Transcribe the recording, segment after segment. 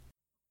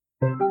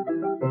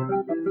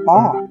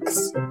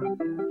Box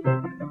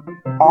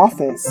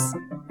Office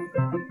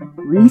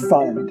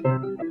Refund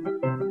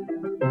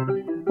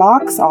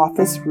Box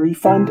Office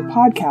Refund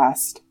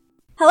Podcast.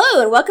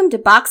 Hello and welcome to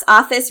Box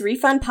Office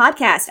Refund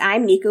Podcast.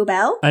 I'm Nico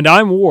Bell. And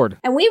I'm Ward.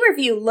 And we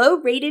review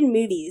low-rated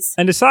movies.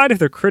 And decide if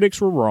their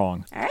critics were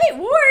wrong. All right,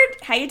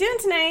 Ward, how you doing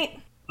tonight?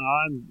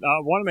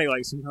 I want to make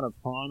like some kind of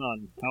pun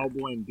on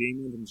Hellboy and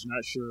Demons. I'm just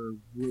not sure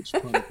which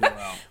pun to pull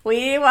out.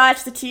 We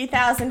watched the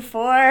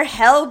 2004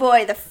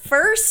 Hellboy, the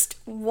first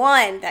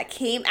one that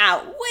came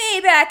out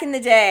way back in the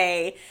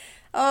day.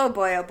 Oh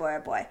boy, oh boy,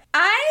 oh boy.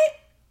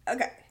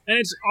 Okay. And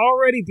it's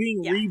already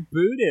being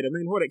rebooted. I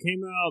mean, what, it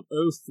came out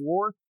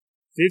 2004?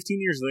 15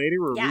 years later,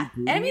 we're rebooting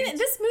and I mean,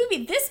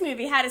 this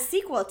movie had a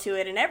sequel to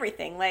it and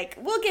everything. Like,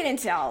 we'll get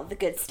into all the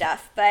good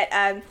stuff, but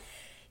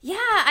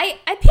I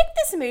picked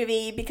this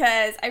movie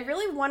because I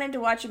really wanted to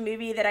watch a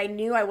movie that I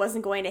knew I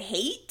wasn't going to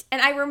hate,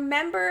 and I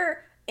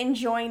remember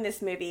enjoying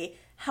this movie.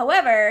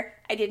 However,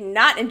 I did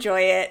not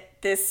enjoy it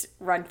this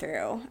run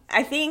through.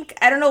 I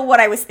don't know what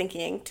I was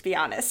thinking, to be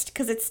honest,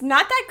 because it's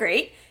not that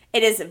great.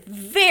 It is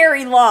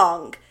very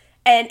long,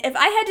 and if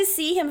I had to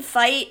see him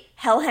fight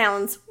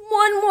hellhounds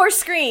one more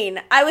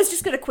screen, I was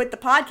just going to quit the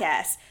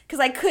podcast because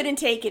I couldn't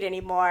take it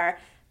anymore.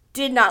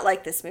 Did not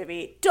like this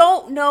movie.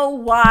 Don't know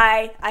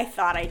why I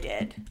thought I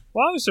did.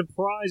 Well, I was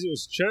surprised it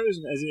was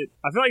chosen as it.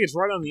 I feel like it's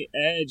right on the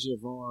edge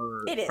of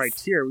our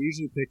criteria. We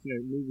usually pick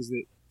movies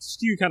that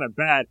skew kind of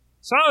bad.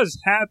 So I was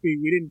happy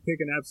we didn't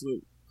pick an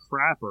absolute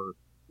crapper.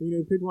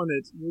 We picked one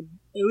that would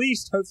at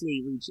least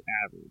hopefully reach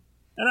average.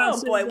 And oh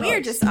boy, we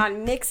are just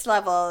on mixed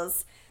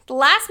levels. The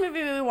last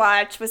movie we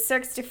watched was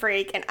Cirque du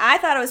Freak, and I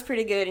thought it was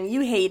pretty good, and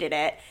you hated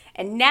it.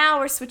 And now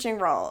we're switching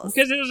roles.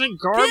 Because it was a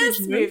garbage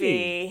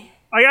movie.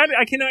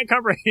 I cannot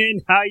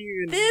comprehend how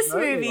you... This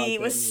movie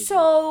was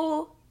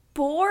so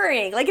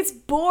boring. Like, it's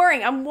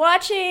boring. I'm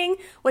watching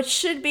what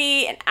should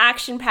be an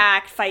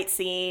action-packed fight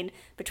scene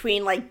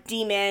between, like,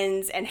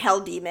 demons and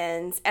hell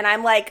demons, and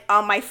I'm, like,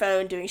 on my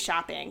phone doing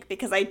shopping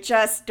because I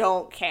just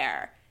don't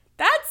care.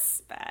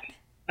 That's bad.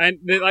 And,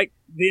 the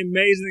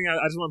amazing thing, I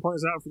just want to point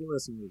this out for the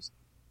listeners.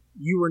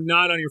 You were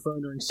not on your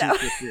phone during Cirque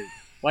du Freak.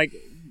 Like,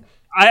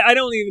 I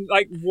don't even...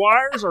 Like,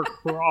 wires are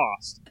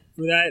crossed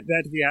for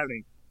that to be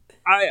happening.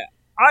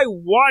 I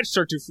watched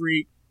Cirque du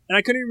Freak, and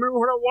I couldn't even remember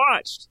what I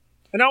watched.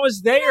 And I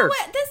was there. You know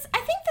what? I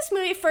think this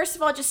movie, first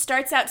of all, just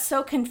starts out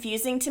so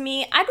confusing to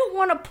me. I don't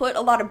want to put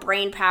a lot of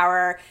brain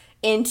power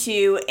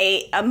into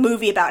a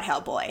movie about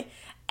Hellboy.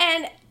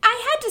 And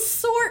I had to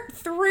sort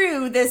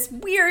through this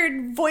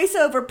weird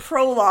voiceover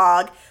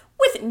prologue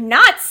with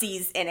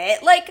Nazis in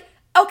it. Like,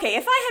 okay,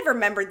 if I had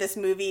remembered this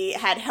movie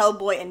had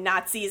Hellboy and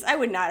Nazis, I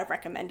would not have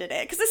recommended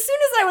it. Because as soon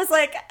as I was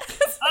like...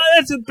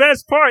 that's the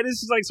best part.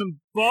 This is like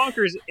some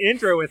bonkers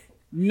intro with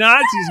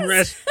Nazis and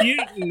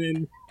Rasputin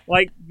and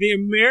like the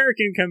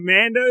American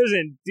commandos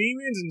and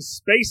demons and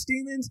space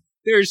demons.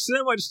 There's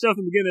so much stuff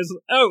in the beginning.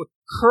 Oh,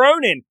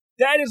 Cronin.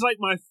 That is like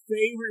my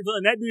favorite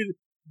villain. That dude,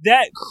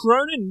 that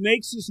Cronin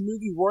makes this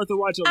movie worth a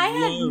watch alone. I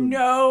had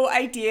no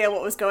idea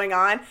what was going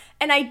on,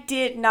 and I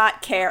did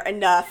not care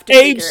enough to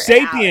Abe figure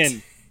Sapien. it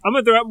out. I'm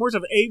gonna throw out more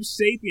stuff. Abe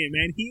Sapien,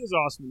 man, he is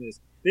awesome in this.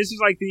 This is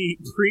like the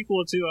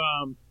prequel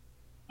to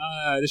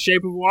The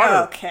Shape of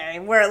Water. Okay,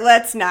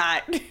 let's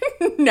not.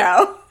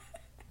 No.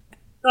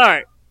 All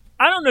right.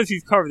 I don't know if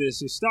you've covered this,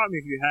 so stop me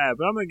if you have,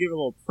 but I'm going to give a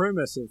little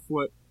premise of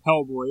what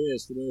Hellboy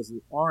is for those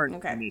who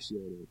aren't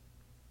initiated.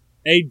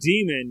 A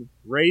demon,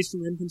 raised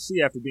from infancy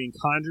after being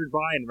conjured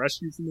by and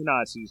rescued from the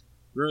Nazis,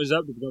 grows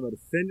up to become a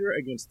defender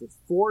against the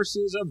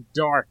forces of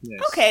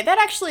darkness. Okay, that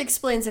actually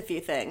explains a few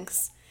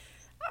things.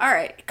 All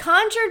right.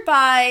 Conjured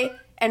by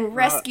and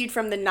rescued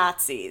from the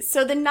Nazis.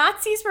 So the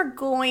Nazis were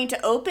going to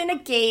open a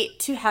gate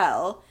to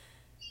hell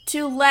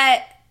to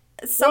let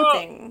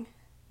something... Well,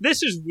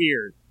 this is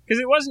weird. Because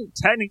it wasn't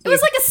technically... It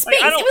was like a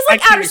space. It was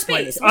like outer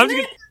space, wasn't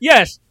it?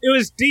 Yes, it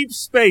was deep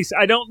space.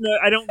 I don't know.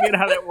 I don't get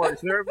how that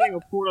works. They're opening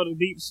a portal to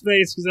deep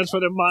space because that's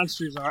where the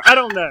monsters are. I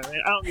don't know,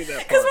 man. I don't get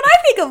that. Because when I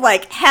think of,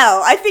 like,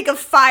 hell, I think of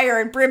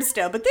fire and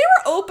brimstone. But they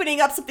were opening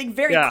up something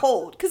very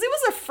cold. Because it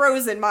was a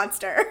frozen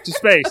monster. To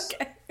space.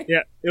 Okay.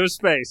 Yeah, it was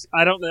space.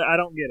 I don't know. I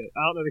don't get it.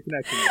 I don't know the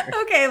connection there.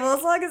 Okay, well,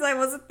 as long as I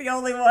wasn't the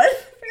only one.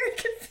 Very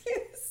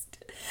confused.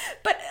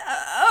 But,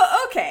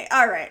 okay.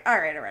 All right.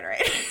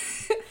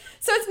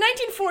 So it's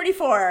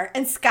 1944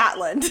 in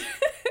Scotland,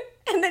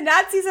 and the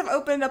Nazis have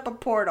opened up a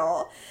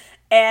portal,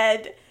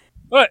 and...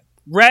 What?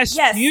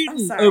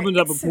 Rasputin opened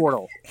up a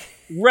portal.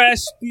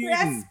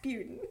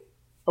 Rasputin.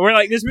 We're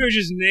like, this movie's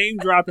just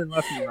name-dropping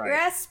left and right.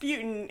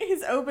 Rasputin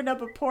has opened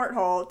up a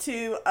porthole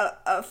to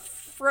a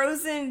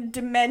frozen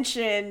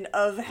dimension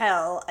of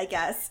hell, I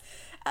guess,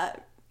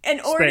 in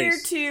order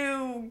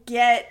to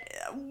get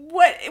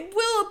what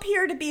will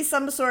appear to be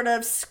some sort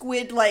of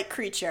squid-like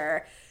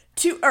creature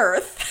to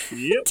Earth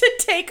to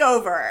take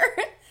over.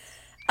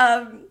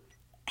 Hellboy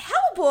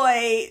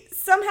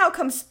somehow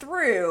comes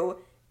through,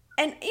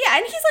 and he's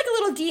like a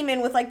little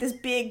demon with like this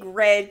big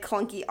red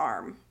clunky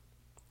arm.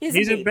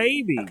 He's a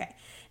baby. Okay.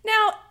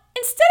 Now,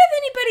 instead of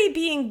anybody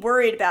being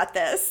worried about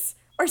this,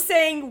 or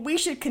saying we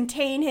should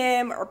contain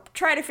him or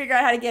try to figure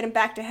out how to get him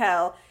back to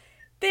hell.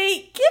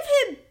 They give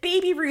him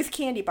Baby Ruth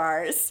candy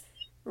bars,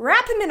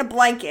 wrap him in a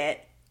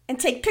blanket, and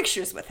take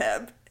pictures with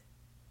him.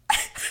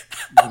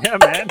 Yeah,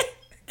 man.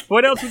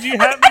 What else would you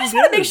have I him just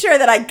want to do? make sure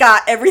that I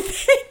got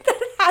everything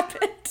that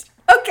happened.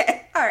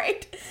 Okay, all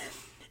right.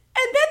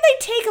 And then they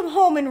take him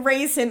home and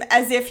raise him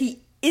as if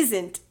he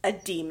isn't a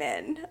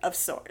demon of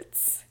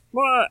sorts.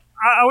 Well,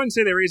 I wouldn't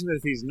say they raise him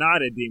if he's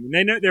not a demon.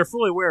 They're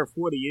fully aware of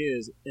what he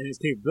is and his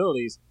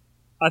capabilities.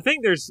 I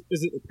think is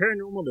it the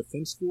Paranormal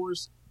Defense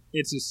Force?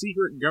 It's a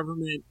secret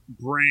government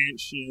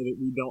branch, that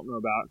we don't know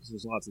about because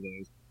there's lots of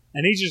those.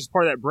 And he's just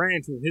part of that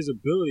branch. With his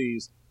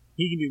abilities,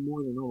 he can do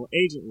more than a normal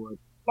agent would.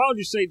 But I would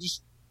just say,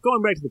 just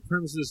going back to the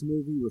premise of this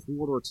movie with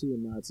World War II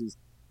and Nazis,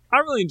 I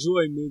really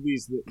enjoy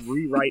movies that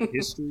rewrite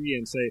history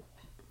and say,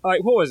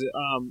 like, what was it?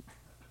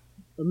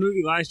 A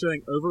movie last year, I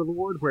think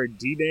Overlord, where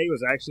D-Day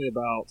was actually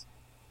about,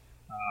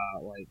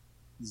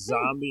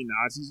 zombie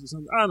Nazis or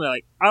something. I don't know.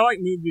 Like, I like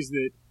movies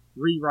that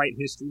rewrite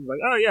history. Like,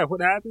 oh yeah,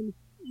 what happened?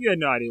 You had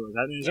no idea what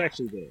happened. It's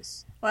actually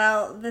this.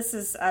 Well, this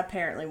is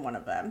apparently one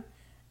of them.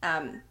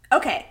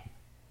 Okay.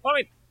 I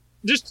mean,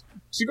 just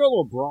to go a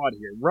little broad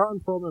here, Ron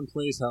Perlman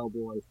plays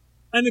Hellboy.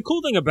 And the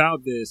cool thing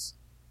about this,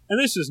 and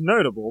this is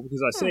notable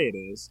because I say it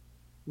is,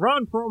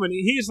 Ron Perlman,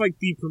 he's like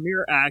the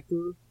premier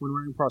actor when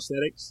wearing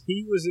prosthetics.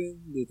 He was in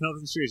the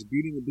television series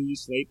Beauty and the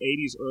Beast, late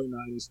 80s, early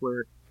 90s,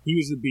 where he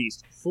was the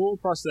Beast, full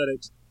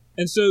prosthetics.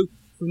 And so,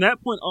 from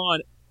that point on,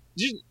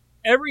 just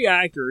nearly every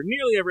actor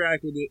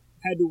that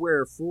had to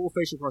wear full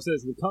facial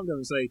prosthetics would come to him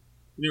and say,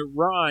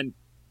 Ron,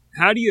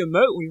 how do you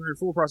emote when you're in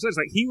full prosthetics?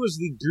 Like, he was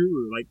the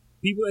guru. Like,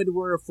 people that had to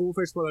wear full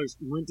facial prosthetics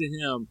went to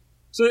him.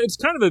 So it's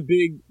kind of a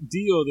big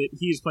deal that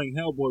he is playing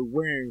Hellboy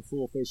wearing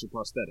full facial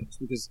prosthetics,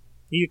 because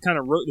he kind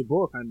of wrote the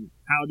book on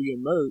how do you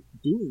emote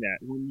doing that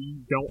when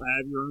you don't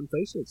have your own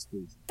facial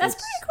expression. That's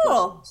pretty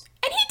cool.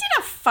 And he did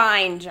a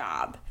fine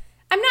job.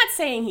 I'm not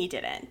saying he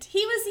didn't.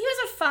 He was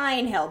a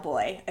fine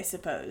Hellboy, I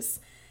suppose.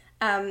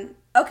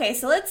 Okay,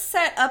 so let's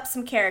set up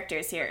some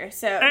characters here.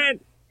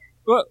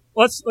 Well,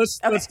 let's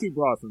keep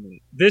broad for a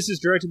minute. This is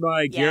directed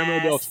by Guillermo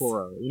del Yes.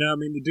 Toro.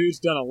 The dude's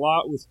done a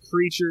lot with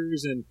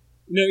creatures, and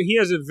he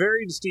has a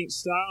very distinct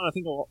style. I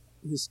think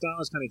his style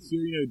is kind of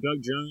here.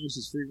 Doug Jones,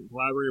 his frequent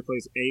collaborator,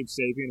 plays Abe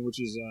Sapien,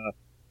 which is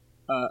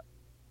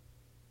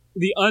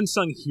the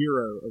unsung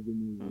hero of the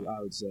movie,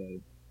 I would say.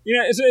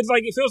 It's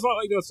like, it feels a lot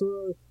like Del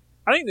Toro.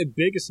 I think the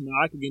biggest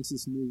knock against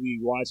this movie,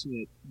 watching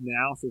it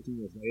now, 15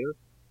 years later,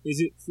 is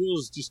it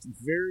feels just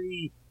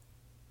very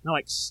not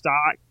like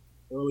stock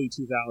early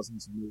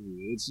 2000s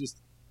movie. It's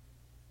just,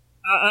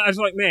 I was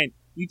like, man,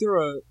 you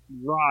throw a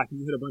rock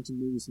and you hit a bunch of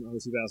movies from the early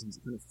 2000s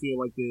that kind of feel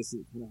like this,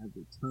 it kind of have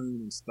the tone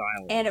and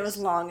style. And it was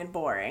long and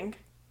boring.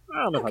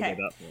 I don't know if I get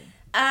that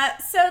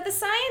for So the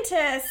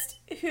scientist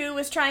who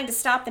was trying to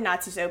stop the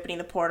Nazis opening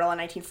the portal in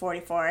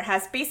 1944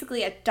 has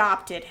basically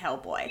adopted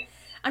Hellboy.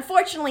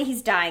 Unfortunately,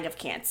 he's dying of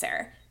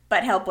cancer,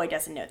 but Hellboy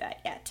doesn't know that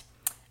yet.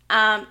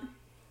 I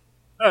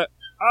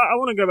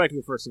want to go back to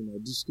the first thing, though,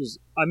 just because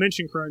I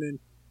mentioned Cronin.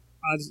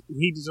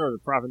 He deserves a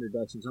proper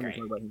introduction, so I'm going to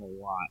talk about him a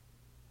lot.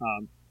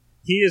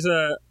 He is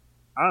a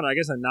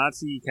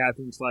Nazi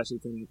captain /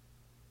 lieutenant,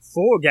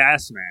 full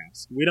gas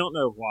mask. We don't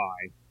know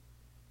why.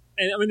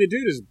 And, the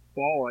dude is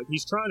balling.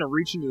 He's trying to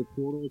reach into the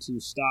portal to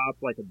stop,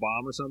 like, a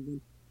bomb or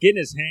something. Getting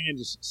his hand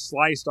just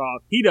sliced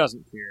off. He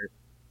doesn't care.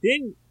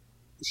 Then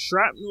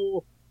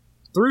shrapnel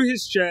through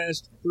his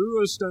chest,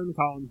 through a stone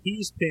column.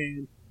 He's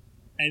pinned.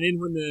 And then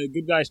when the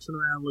good guys turn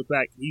around and look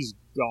back, he's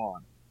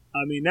gone.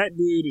 That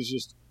dude is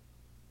just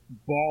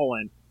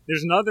balling.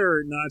 There's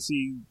another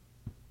Nazi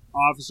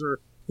officer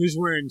who's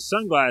wearing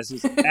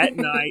sunglasses at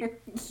night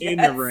in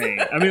the rain.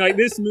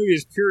 This movie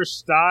is pure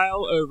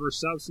style over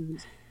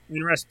substance.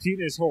 And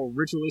Rasputin's whole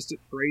ritualistic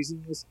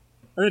craziness.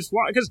 And it's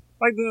why, because,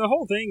 the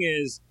whole thing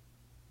is,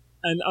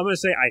 and I'm going to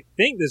say, I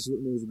think this is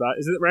what the movie's about,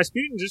 is that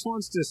Rasputin just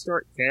wants to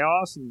start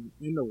chaos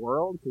in the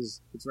world,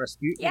 because it's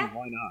Rasputin, Yeah.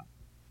 Why not?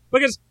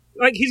 Because,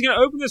 he's going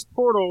to open this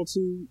portal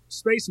to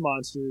space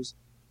monsters.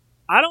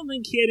 I don't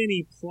think he had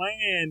any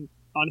plan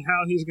on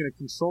how he's going to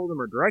control them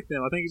or direct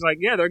them. I think he's like,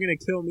 yeah, they're going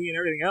to kill me and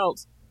everything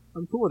else.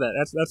 I'm cool with that.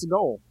 That's a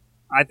goal.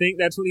 I think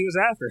that's what he was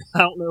after. I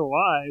don't know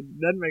why.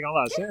 It doesn't make a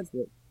lot of sense,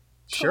 but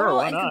sure, Total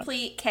why and not?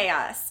 complete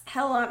chaos.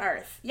 Hell on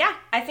earth. Yeah,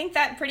 I think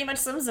that pretty much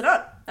sums it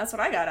up. That's what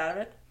I got out of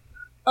it.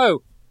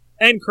 Oh,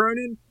 and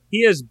Cronin,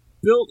 he has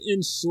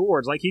built-in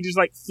swords. He just,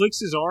 flicks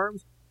his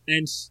arms,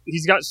 and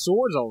he's got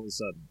swords all of a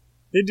sudden.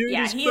 The dude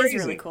is he crazy.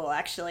 is really cool,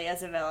 actually,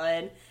 as a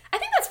villain. I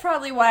think that's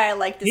probably why I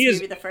liked this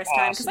movie the first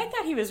time, because I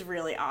thought he was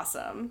really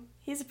awesome.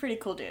 He's a pretty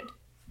cool dude.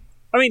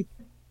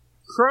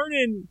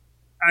 Cronin,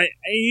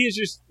 he is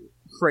just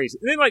crazy.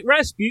 And then,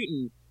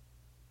 Rasputin,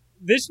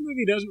 this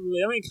movie doesn't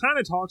really, it kind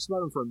of talks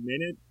about him for a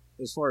minute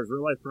as far as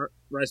real-life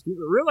Rasputin,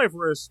 but real-life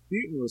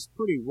Rasputin was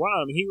pretty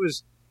wild. He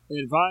was an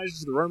advisor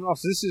to the Roman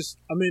office. This is,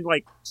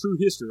 true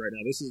history right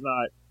now. This is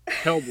not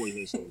Hellboy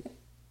history.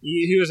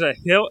 He was a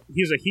healer,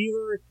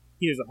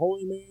 he was a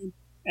holy man,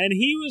 and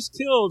he was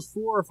killed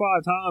 4 or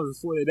 5 times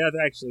before the death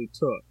actually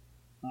took.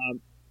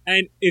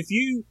 And if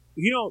you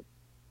don't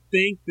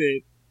think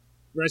that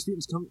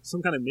Rasputin's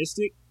some kind of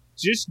mystic,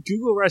 just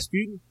Google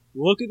Rasputin,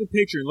 look at the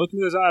picture, and look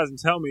into his eyes, and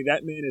tell me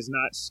that man is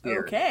not scary.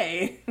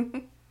 Okay.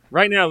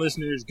 Right now,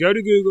 listeners, go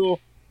to Google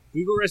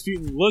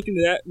Rasputin, look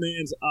into that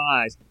man's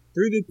eyes.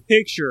 Through the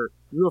picture,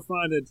 you will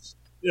find that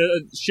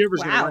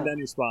shivers going to run down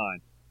your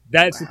spine.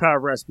 That's the power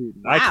of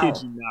Rasputin. Wow. I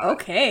kid you not.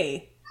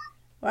 Okay.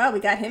 Wow, we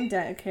got him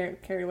done,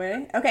 carried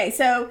away. Okay,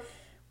 so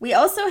we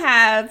also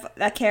have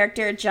a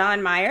character,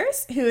 John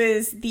Myers, who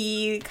is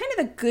the kind of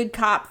the good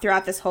cop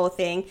throughout this whole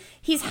thing.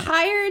 He's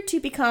hired to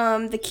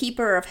become the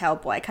keeper of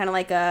Hellboy, kind of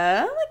like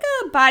a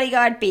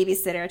bodyguard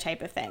babysitter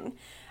type of thing.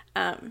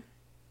 And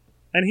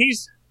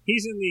he's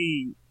in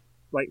the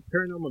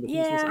paranormal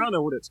defense. Yeah. I don't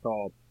know what it's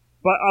called,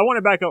 but I want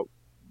to back up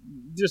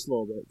just a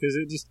little bit because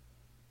it just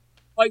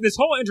this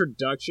whole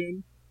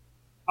introduction.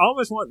 I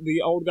almost want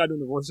the old guy doing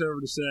the voiceover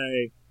to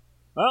say,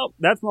 "Well,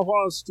 that's my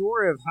father's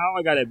story of how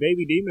I got a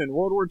baby demon in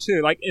World War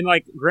II," in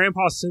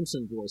Grandpa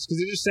Simpson voice, because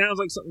it just sounds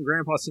like something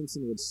Grandpa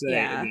Simpson would say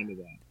at the end of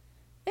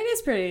that. It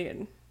is pretty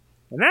good.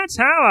 And that's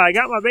how I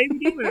got my baby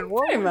demon in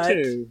World War much.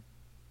 II.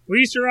 We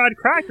used to ride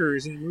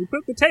crackers and we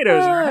put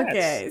potatoes in our hats.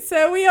 Okay,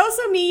 so we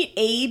also meet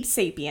Abe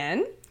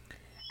Sapien,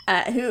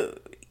 who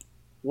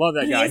Love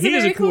that guy. He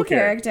is a very cool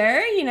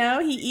character. You know,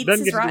 he eats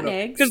his rotten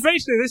eggs. Because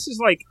basically, this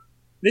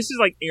is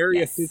like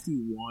Area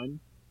 51.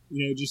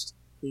 You know, just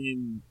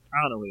in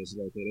I don't know where this is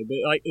located,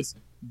 but it's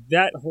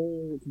that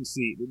whole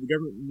conceit that the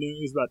government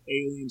knows about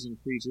aliens and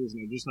creatures,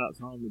 and they're just not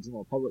telling the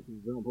general public, and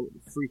the general public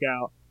will freak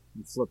out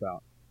and flip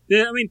out.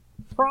 Yeah, I mean,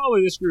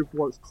 probably this group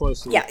works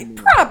closely. Yeah, with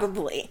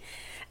probably.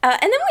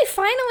 And then we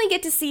finally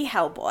get to see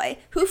Hellboy,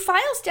 who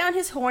files down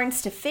his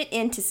horns to fit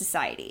into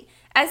society,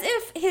 as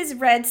if his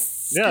red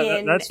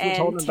skin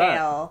and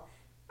tail.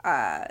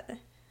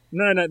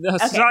 No,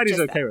 society's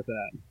okay with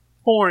that.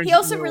 Horns. He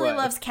also really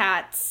loves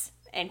cats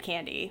and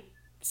candy.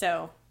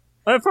 So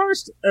at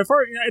first, it's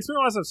been a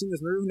while since I've seen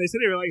this movie. When they said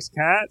he likes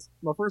cats,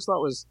 my first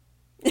thought was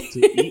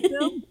to eat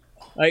them.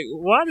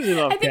 Why does he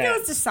love cats? I think it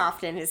was to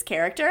soften his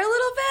character a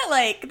little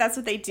bit. That's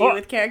what they do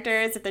with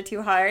characters. If they're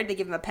too hard, they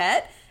give him a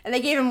pet. And they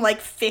gave him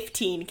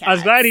 15 cats. I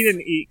was glad he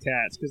didn't eat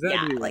cats, because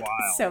that'd be wild.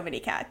 So many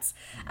cats.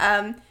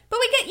 But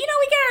we get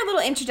our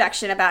little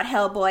introduction about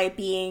Hellboy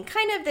being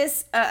kind of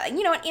this, an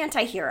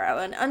anti-hero,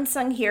 an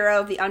unsung hero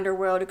of the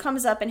underworld who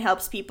comes up and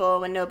helps people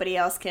when nobody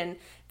else can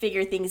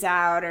figure things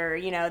out, or,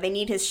 they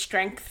need his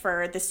strength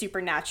for the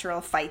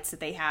supernatural fights that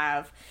they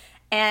have.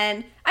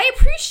 And I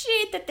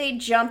appreciate that they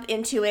jump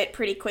into it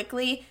pretty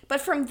quickly,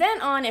 but from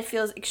then on it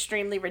feels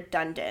extremely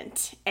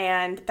redundant,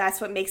 and that's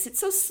what makes it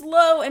so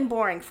slow and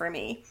boring for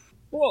me.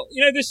 Well,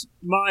 this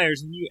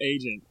Myers, new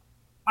agent,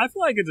 I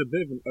feel like it's a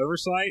bit of an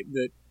oversight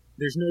that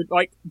there's no,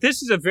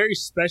 this is a very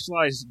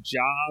specialized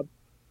job.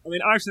 I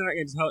mean, obviously I'm not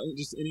going to tell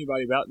just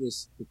anybody about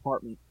this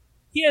department.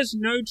 He has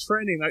no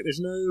training, there's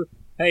no,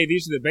 hey,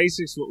 these are the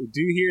basics, what we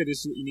do here,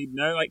 this is what you need to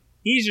know.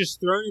 He's just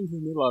thrown into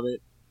the middle of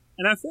it,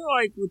 and I feel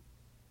like with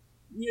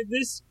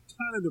this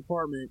kind of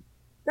department,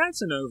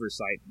 that's an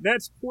oversight.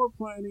 That's poor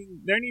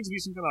planning. There needs to be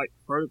some kind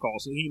of protocol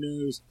so he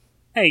knows,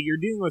 hey, you're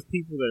dealing with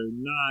people that are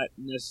not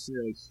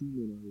necessarily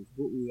human or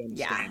what we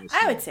understand. Yeah,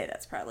 I would say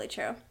that's probably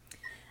true.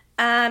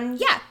 And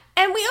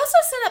we also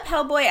set up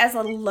Hellboy as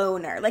a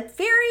loner.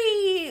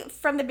 Very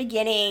from the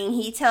beginning,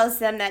 he tells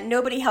them that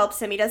nobody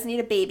helps him. He doesn't need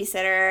a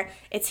babysitter.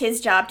 It's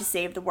his job to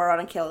save the world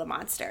and kill the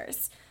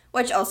monsters,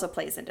 which also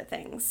plays into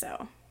things,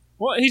 so...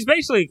 Well, he's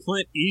basically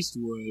Clint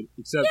Eastwood,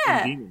 except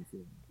in demon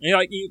form.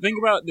 And you think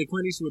about the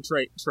Clint Eastwood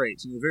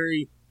traits.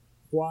 Very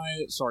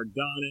quiet,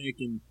 sardonic,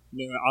 and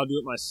I'll do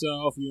it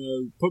myself.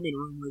 Put me in a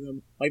room with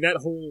him.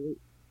 That whole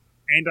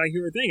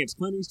anti-hero thing. It's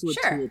Clint Eastwood.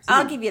 Sure,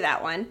 I'll give you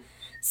that one.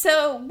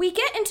 So we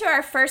get into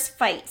our first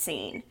fight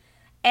scene,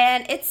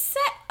 and it's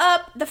set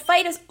up. The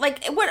fight is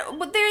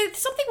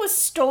something was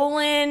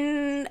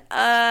stolen.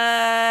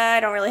 I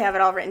don't really have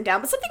it all written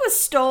down, but something was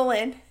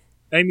stolen.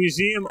 A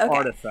museum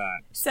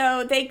artifact.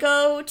 So they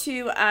go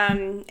to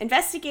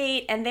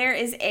investigate, and there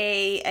is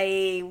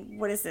a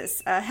what is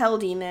this? A hell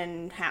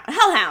demon,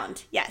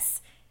 hellhound.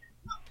 Yes,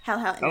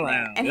 hellhound.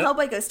 And yep.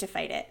 Hellboy goes to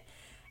fight it,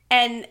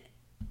 and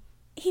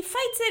he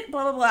fights it.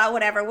 Blah blah blah.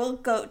 Whatever. We'll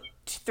go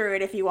through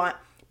it if you want.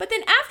 But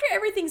then after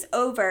everything's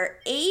over,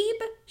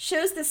 Abe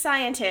shows the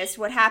scientist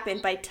what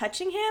happened by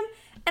touching him,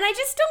 and I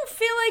just don't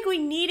feel like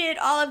we needed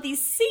all of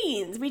these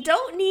scenes. We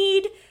don't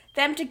need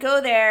them to go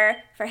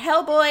there for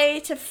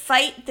Hellboy to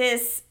fight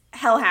this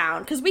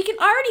hellhound, because we can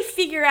already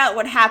figure out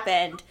what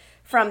happened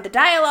from the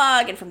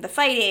dialogue and from the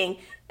fighting,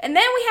 and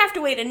then we have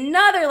to wait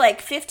another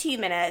 15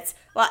 minutes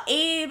while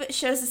Abe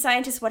shows the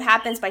scientist what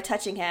happens by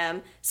touching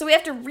him, so we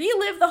have to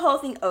relive the whole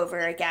thing over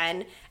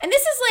again. And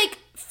this is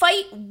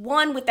fight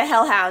 1 with the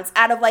hellhounds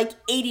out of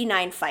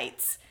 89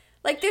 fights.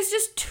 There's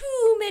just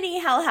too many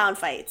hellhound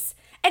fights,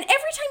 and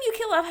every time you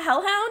kill a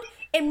hellhound,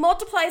 it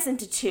multiplies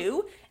into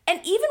 2. And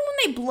even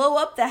when they blow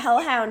up the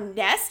hellhound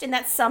nest, and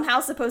that's somehow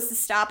supposed to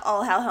stop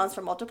all hellhounds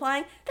from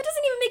multiplying, that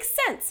doesn't even make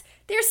sense.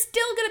 There's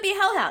still going to be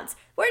hellhounds.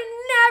 We're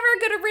never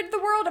going to rid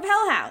the world of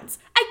hellhounds.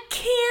 I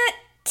can't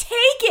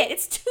take it.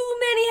 It's too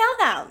many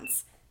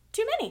hellhounds.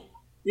 too many.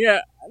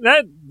 Yeah,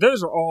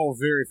 those are all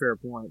very fair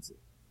points.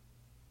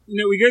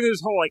 We go through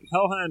this whole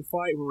Hellhound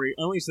fight where we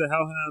unleash the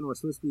Hellhound. We're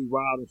supposed to be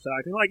wild and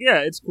shocked, and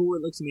yeah, it's cool.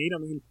 It looks neat. I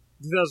mean,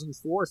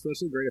 2004,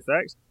 especially great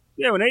effects.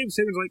 Yeah, when Abe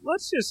Sapin's like,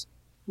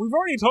 we've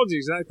already told you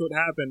exactly what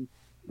happened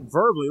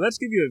verbally. Let's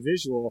give you a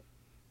visual.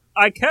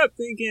 I kept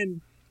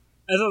thinking,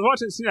 as I was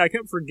watching the scene, I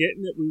kept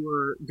forgetting that we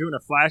were doing a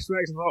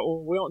flashback. And I thought,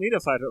 well, we don't need a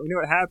flashback. We know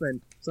what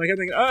happened. So I kept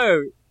thinking,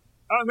 oh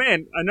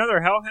man,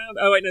 another Hellhound?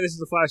 Oh wait, no, this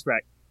is a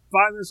flashback.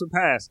 5 minutes would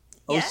pass.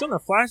 Are we still in a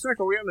flashback,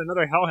 or are we on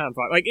another Hellhound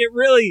fight? It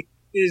really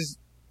is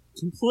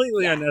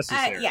completely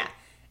unnecessary. Yeah.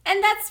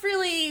 And that's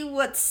really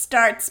what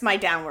starts my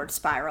downward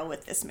spiral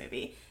with this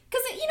movie.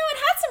 Because, it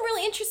had some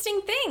really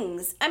interesting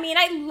things. I mean,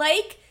 I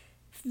like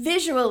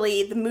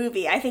visually the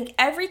movie. I think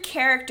every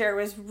character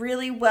was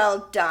really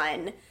well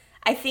done.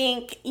 I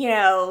think,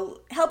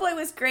 Hellboy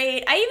was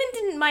great. I even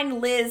didn't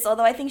mind Liz,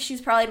 although I think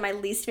she's probably my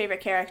least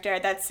favorite character.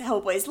 That's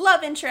Hellboy's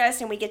love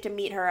interest, and we get to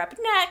meet her up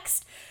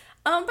next.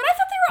 But I thought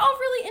they were all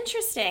really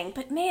interesting.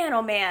 But man,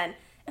 oh man,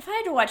 if I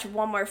had to watch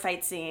one more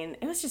fight scene,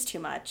 it was just too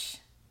much.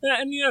 Yeah,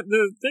 and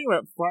the thing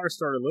about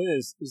Firestarter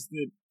Liz is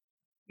that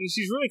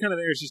she's really kind of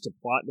there as just a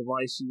plot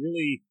device.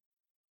 You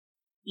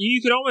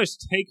could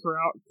almost take her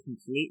out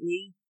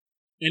completely,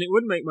 and it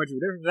wouldn't make much of a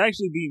difference. It'd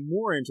actually be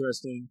more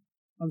interesting.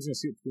 I'm just going to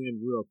skip to the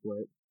end real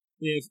quick.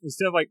 If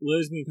instead of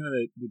Liz being kind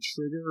of the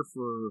trigger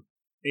for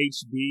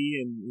HB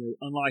and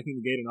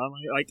unlocking the gate and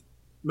unlocking,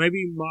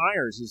 maybe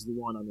Myers is the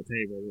one on the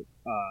table.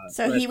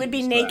 So he would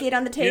be naked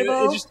on the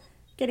table,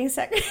 getting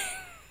sex.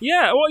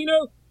 Yeah, well,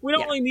 we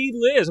don't really need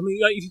Liz. I mean,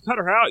 if you cut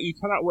her out, you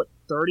cut out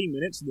 30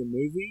 minutes of the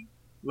movie.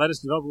 Let us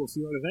develop a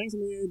few other things. I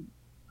mean,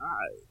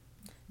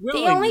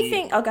 the only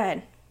thing. Oh, go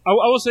ahead. I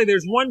will say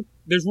there's one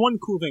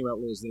cool thing about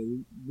Liz. Though.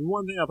 The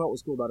one thing I thought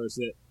was cool about her is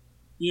that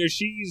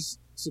she's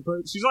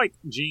like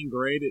Jean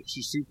Grey, that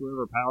she's super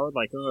overpowered.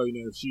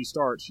 If she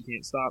starts, she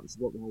can't stop. She's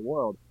got the whole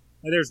world.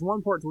 And there's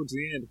one part towards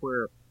the end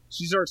where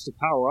she starts to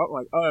power up.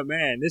 Oh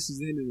man, this is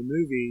the end of the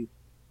movie.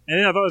 And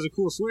then I thought it was a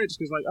cool switch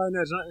because, oh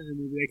no, it's not in the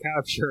movie. They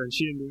capture her and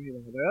she didn't do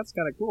anything. That's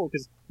kind of cool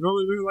because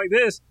normally a movie like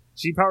this,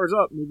 she powers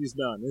up, movie's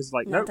done. This is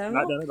nope,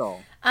 not done at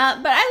all.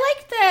 But I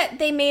like that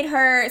they made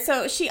her,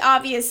 so she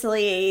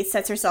obviously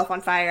sets herself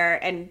on fire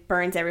and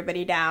burns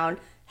everybody down.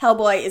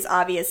 Hellboy is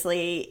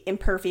obviously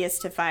impervious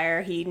to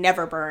fire. He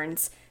never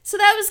burns. So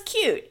that was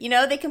cute.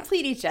 They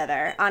complete each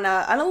other on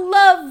a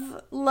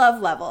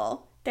love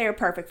level. They are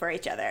perfect for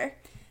each other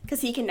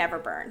because he can never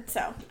burn.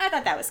 So I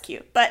thought that was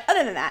cute. But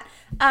other than that,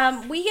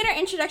 we get our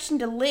introduction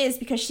to Liz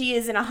because she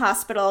is in a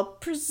hospital,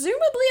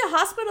 presumably a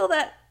hospital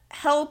that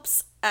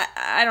helps,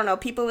 I don't know,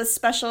 people with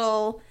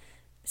special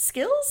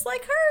skills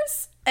like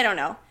hers? I don't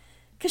know.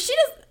 Because she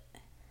does...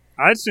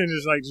 I'd assume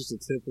it's just a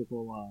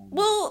typical...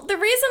 well, the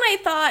reason I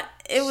thought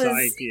it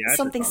was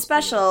something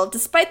special,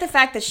 despite the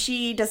fact that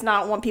she does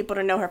not want people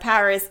to know her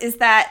powers, is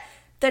that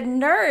the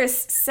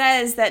nurse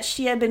says that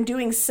she had been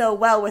doing so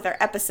well with her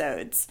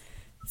episodes.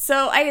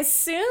 So I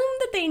assume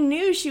that they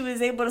knew she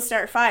was able to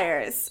start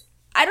fires.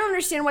 I don't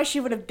understand why she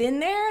would have been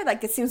there.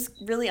 It seems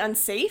really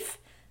unsafe.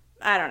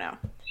 I don't know.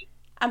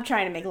 I'm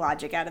trying to make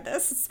logic out of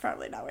this. It's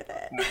probably not worth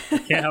it. I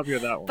can't help you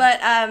with that one.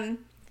 But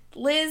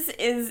Liz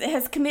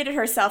has committed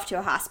herself to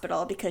a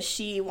hospital because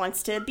she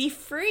wants to be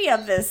free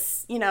of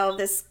this,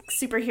 this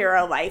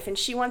superhero life, and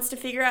she wants to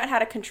figure out how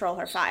to control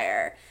her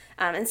fire.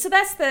 And so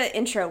that's the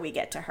intro we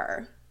get to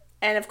her.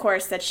 And of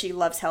course that she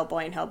loves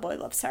Hellboy and Hellboy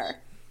loves her.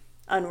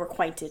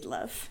 Unrequited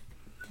love.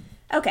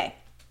 Okay.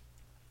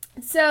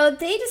 So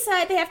they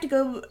decide they have to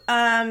go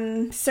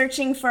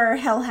searching for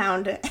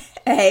Hellhound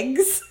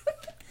eggs.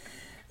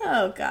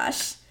 Oh,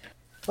 gosh.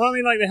 Well, I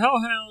mean, the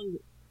Hellhound,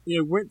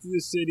 went through the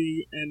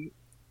city, and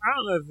I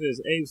don't know if it was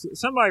Abe.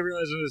 Somebody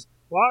realized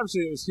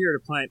obviously it was here to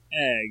plant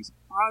eggs.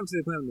 Obviously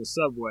they plant them in the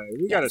subway.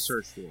 We got to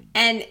search for them.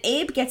 And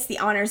Abe gets the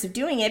honors of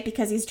doing it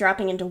because he's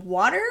dropping into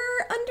water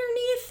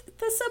underneath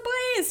the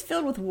subway. It's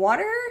filled with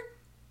water.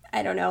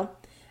 I don't know.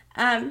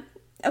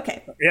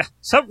 Okay. Yeah,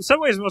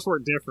 subways must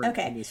work different.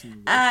 Okay. In this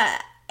movie.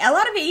 A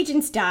lot of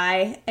agents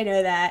die. I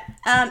know that.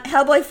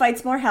 Hellboy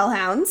fights more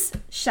Hellhounds.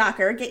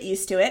 Shocker. Get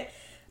used to it.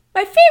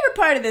 My favorite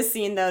part of this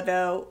scene,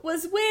 though,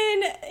 was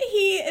when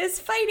he is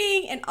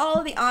fighting and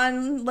all the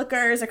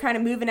onlookers are kind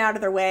of moving out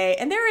of their way,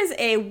 and there is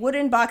a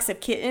wooden box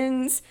of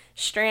kittens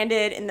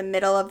stranded in the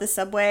middle of the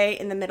subway,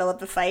 in the middle of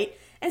the fight,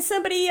 and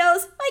somebody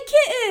yells, "My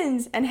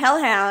kittens!" And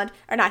Hellboy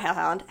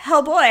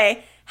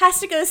has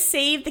to go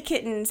save the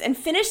kittens and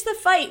finish the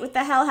fight with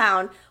the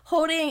Hellhound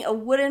holding a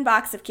wooden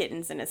box of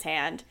kittens in his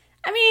hand.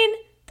 I mean,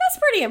 that's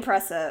pretty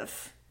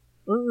impressive.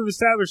 Well, we've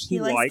established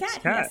he likes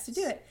cats. He has to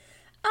do it.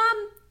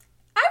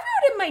 I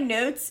wrote in my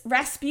notes,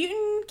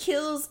 Rasputin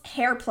kills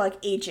Hairplug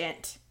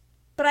Agent.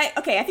 But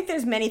I think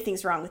there's many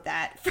things wrong with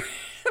that.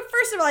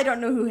 First of all, I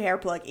don't know who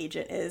Hairplug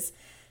Agent is.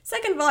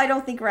 Second of all, I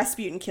don't think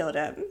Rasputin killed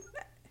him.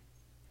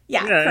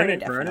 Yeah, Kernan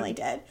definitely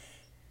did.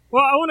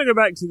 Well, I want to go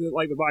back to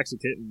the box of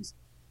kittens.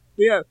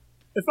 Yeah,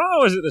 if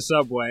I was at the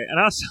subway and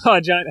I saw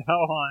a giant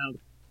hellhound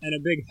and a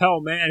big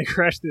hell man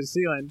crash through the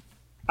ceiling,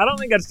 I don't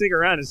think I'd stick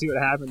around to see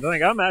what happens. I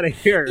think I'm out of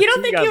here. You don't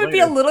See think guys you would be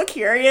later. a little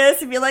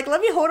curious and be like,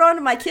 let me hold on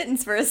to my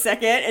kittens for a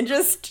second and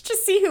just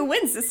see who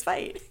wins this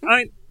fight?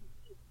 I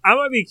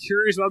might be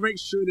curious, but I'll make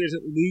sure there's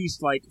at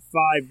least like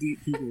 5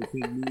 deep people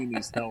between me and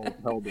these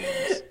hell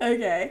beings.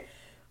 Okay.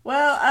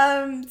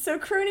 Well, so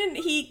Cronin,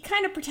 he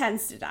kind of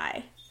pretends to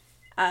die,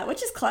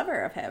 which is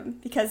clever of him,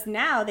 because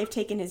now they've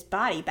taken his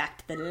body back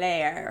to the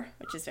lair,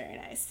 which is very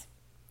nice.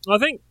 Well,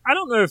 I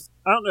don't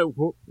know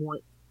what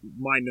point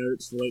my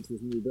notes relate to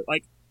this movie, but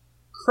like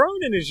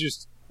Cronin is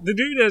just the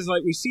dude is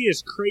like we see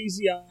his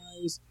crazy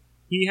eyes.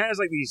 He has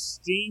like these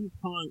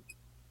steampunk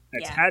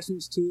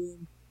attachments to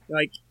him.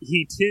 Like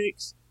he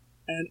ticks,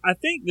 and I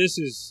think this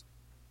is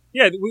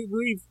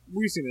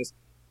we've seen this.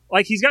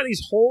 Like he's got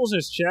these holes in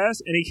his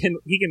chest, and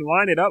he can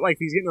line it up. Like if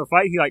he's getting in a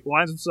fight, he like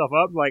lines himself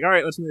up. Like all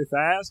right, let's move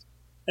fast.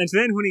 And so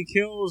then when he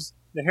kills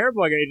the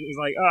hairplug agent, he's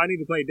like, oh, I need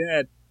to play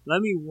dead. Let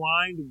me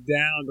wind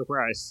down to where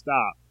I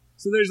stop.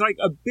 So there's like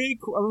a big.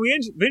 I mean,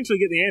 we eventually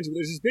get the answer. But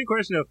there's this big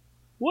question of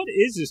what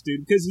is this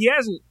dude? Because he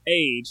hasn't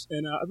aged,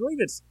 and I believe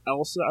it's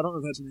Elsa. I don't know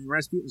if that's her name.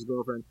 Rasputin's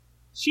girlfriend.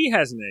 She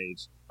hasn't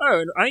aged. Oh,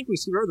 and I think we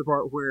skipped over the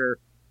part where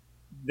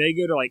they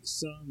go to like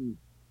some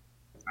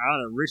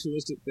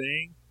ritualistic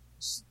thing,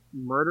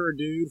 murder a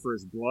dude for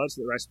his blood,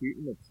 so that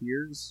Rasputin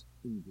appears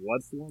in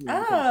blood form.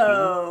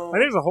 Oh,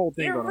 there's a whole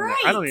thing you're going on.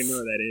 right. I don't even know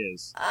what that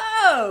is.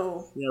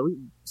 Oh, Yeah, we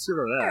skipped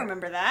over that. I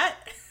remember that.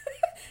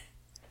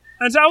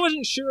 And so I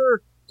wasn't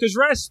sure, because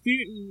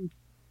Rasputin,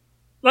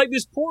 like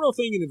this portal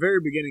thing in the very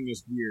beginning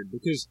is weird,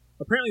 because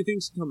apparently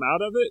things come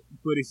out of it,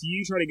 but if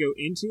you try to go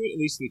into it, at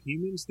least the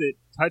humans that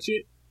touch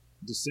it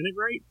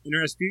disintegrate, and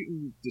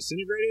Rasputin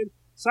disintegrated.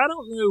 So I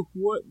don't know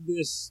what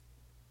this,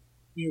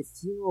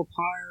 funeral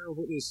pyre,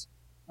 what this,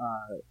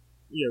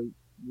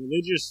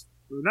 religious,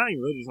 or not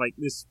even religious, like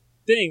this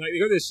thing, like they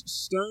go to this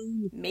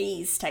stone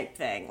maze type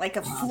thing, like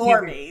a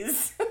floor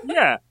maze.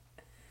 Yeah.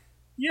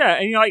 Yeah,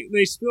 and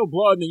they spill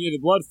blood, and then the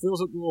blood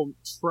fills up the little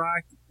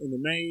track in the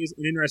maze,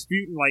 and then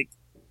Rasputin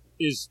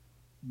is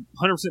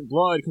 100%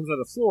 blood comes out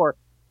of the floor.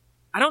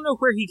 I don't know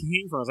where he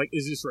came from. I was like,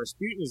 is this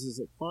Rasputin? Is this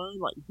a clone?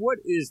 Like, what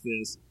is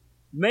this?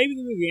 Maybe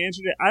the movie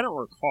answered it. I don't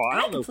recall. I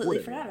don't know completely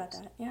what forgot about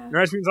that. Yeah. And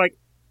Rasputin's like,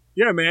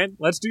 yeah, man,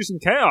 let's do some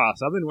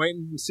chaos. I've been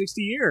waiting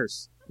 60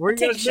 years. Where you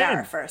Take a guys shower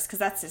been? first, because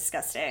that's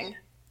disgusting.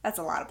 That's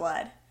a lot of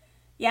blood.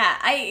 Yeah,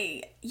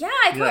 I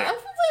completely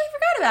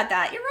forgot about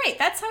that. You're right.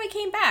 That's how he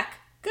came back.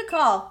 Good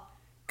call.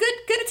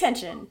 Good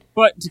attention.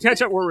 But to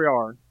catch up where we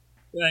are,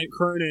 like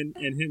Cronin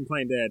and him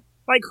playing dead,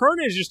 like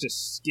Cronin is just a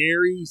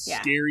scary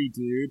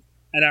dude,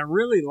 and I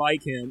really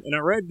like him. And I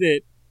read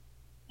that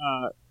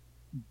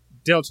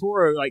Del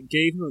Toro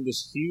gave him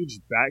this huge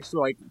backstory.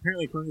 Like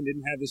apparently Cronin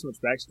didn't have this much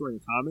backstory in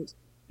the comics,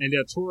 and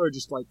Del Toro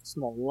just spent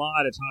a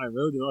lot of time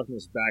really developing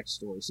this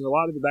backstory. So a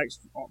lot of the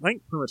backstory, I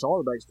think pretty much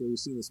all the backstory we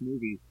see in this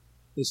movie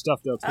is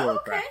stuff Del Toro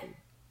crafted.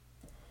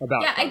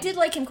 Yeah, I did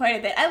like him quite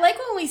a bit. I like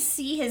when we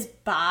see his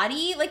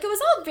body. Like, it was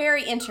all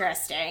very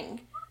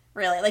interesting,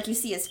 really. Like, you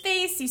see his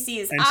face, you see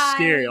his and eye.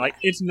 scary. Like,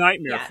 it's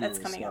nightmare Yeah, that's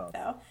coming stuff.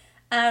 up,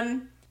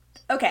 though.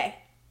 Okay.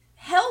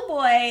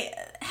 Hellboy,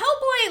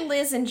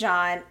 Liz, and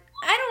John,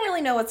 I don't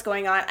really know what's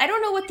going on. I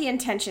don't know what the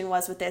intention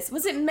was with this.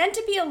 Was it meant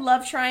to be a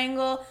love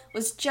triangle?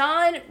 Was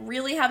John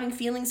really having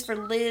feelings for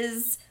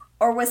Liz?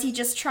 Or was he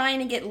just trying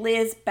to get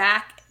Liz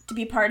back to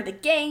be part of the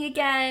gang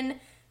again?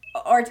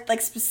 Or,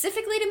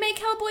 specifically to make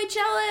Hellboy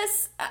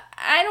jealous?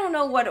 I don't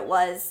know what it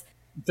was.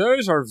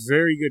 Those are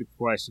very good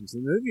questions. The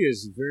movie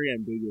is very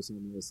ambiguous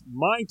on this.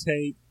 My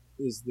take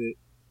is that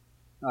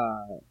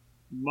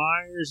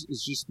Myers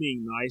is just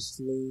being nice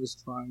to Liz,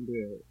 trying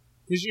to...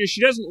 Because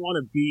she doesn't want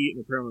to be in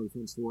the Paramount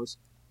Defense Force.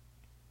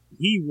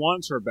 He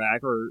wants her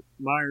back, or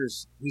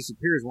Myers, his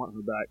superiors want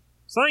her back.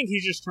 So I think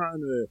he's just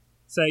trying to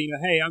say,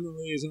 hey, I'm the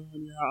liaison,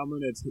 I'm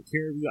going to take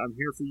care of you, I'm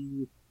here for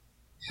you.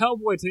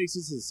 Hellboy takes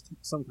this as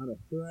some kind of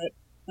threat.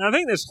 And I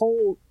think this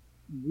whole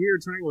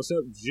weird triangle is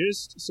up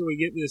just so we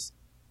get this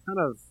kind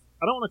of,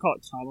 I don't want to call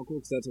it comical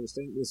because that's what I was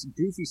saying, this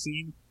goofy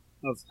scene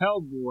of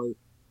Hellboy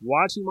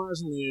watching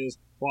Myers and Liz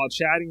while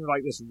chatting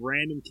with this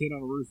random kid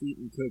on a roof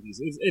eating cookies.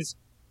 It's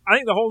I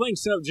think the whole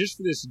thing's set up just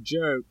for this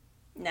joke.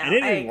 No,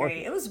 I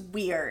agree. It was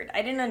weird.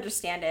 I didn't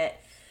understand it.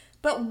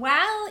 But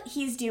while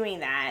he's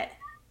doing that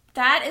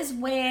is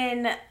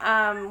when,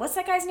 what's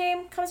that guy's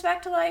name? Comes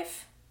back to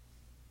life?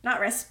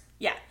 Not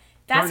Yeah,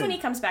 that's when he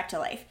comes back to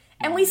life.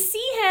 And we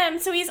see him,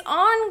 so he's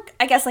on,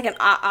 I guess, an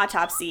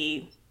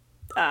autopsy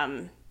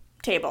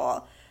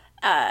table.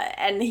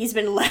 And he's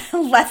been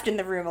left in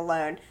the room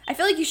alone. I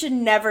feel like you should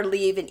never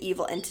leave an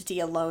evil entity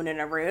alone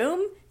in a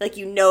room.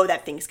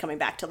 That thing's coming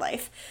back to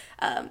life.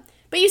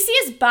 But you see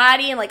his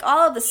body and,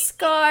 all of the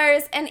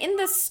scars. And in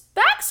this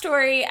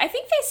backstory, I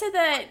think they said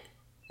that,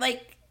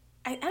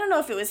 I don't know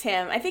if it was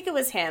him. I think it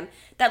was him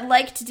that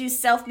liked to do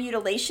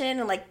self-mutilation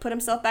and, put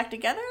himself back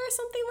together or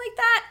something like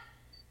that.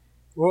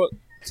 Well,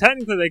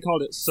 technically they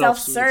called it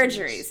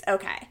self-surgeries.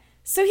 Okay.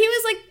 So he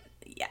was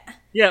yeah.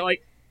 Yeah,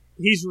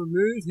 he's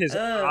removed his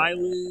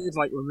eyelids,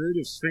 removed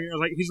his fingers,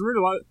 he's removed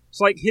a lot.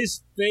 It's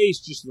his face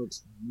just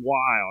looks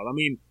wild. I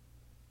mean,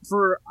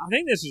 I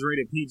think this is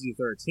rated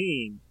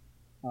PG-13.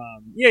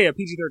 Yeah,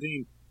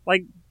 PG-13.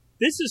 Like,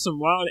 this is some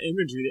wild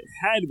imagery that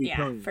had to be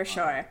Conan. For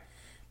sure.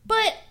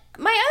 But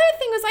my other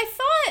thing was, I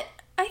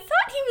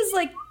thought he was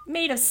like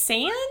made of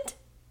sand,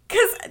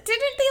 because didn't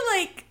they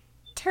like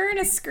turn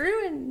a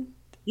screw and?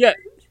 Yeah.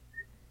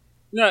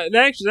 No,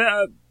 actually,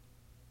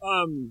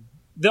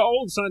 the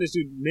old scientist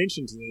dude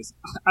mentions this.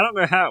 I don't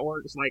know how it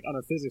works, like on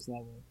a physics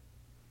level,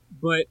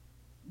 but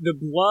the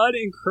blood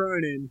in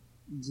Cronin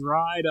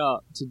dried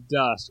up to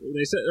dust.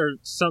 They said, or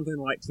something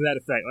like to that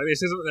effect. Like they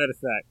said something to that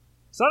effect.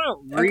 So I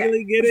don't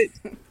really get it,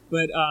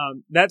 but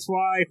that's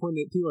why when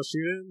the people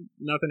shoot him,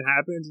 nothing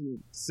happens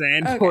and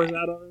sand pours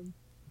out of him.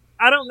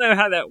 I don't know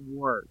how that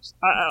works.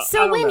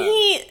 So when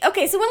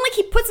like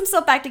he puts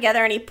himself back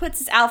together and he puts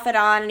his outfit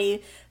on and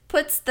he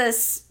puts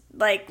this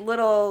like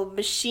little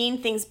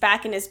machine things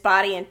back in his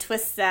body and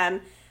twists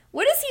them,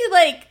 what is he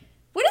like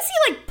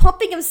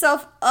pumping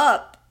himself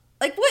up?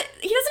 Like what?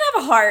 He doesn't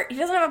have a heart. He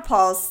doesn't have a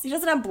pulse. He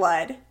doesn't have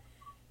blood.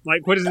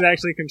 Like what does it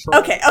actually control?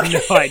 Okay.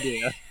 No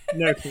idea.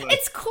 No clue.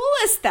 It's cool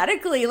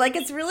aesthetically. Like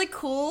it's really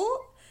cool.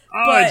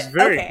 Oh, but, it's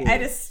very cool. I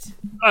just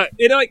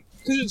it like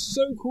because it's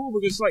so cool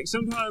because like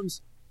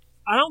sometimes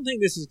I don't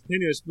think this is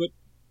continuous, but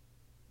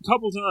a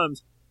couple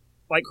times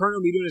like Cronin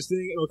will be doing his thing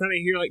and we'll kind of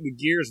hear like the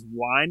gears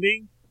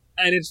winding,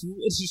 and it's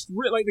just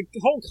like the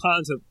whole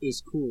concept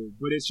is cool,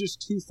 but it's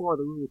just too far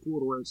the really cool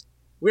to where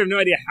we have no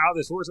idea how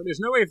this works. Like, there's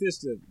no way for this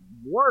to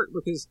work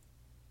because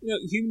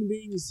human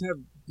beings have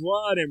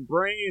blood and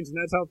brains, and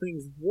that's how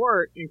things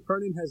work. And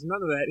Cronin has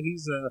none of that.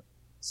 He's a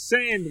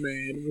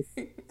Sandman with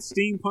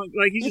steampunk.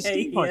 Like he's a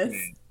steampunk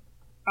man.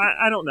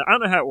 I don't know. I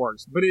don't know how it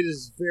works, but it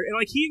is very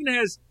like he even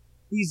has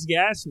these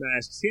gas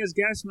masks. He has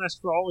gas masks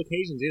for all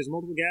occasions. He has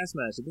multiple gas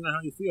masks, depending on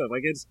how you feel.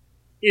 Like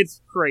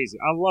it's crazy.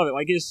 I love it.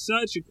 Like it's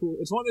such a cool.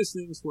 It's one of those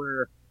things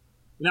where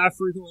I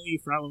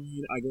frequently for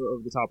Halloween I go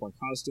over the top on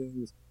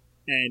costumes,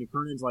 and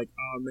Cronin's like,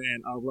 oh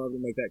man, I'd love to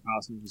make that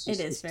costume. It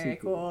is very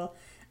cool.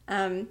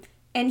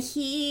 And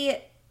he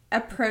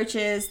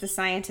approaches the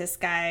scientist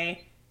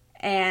guy,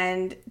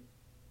 and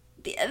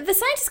the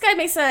scientist guy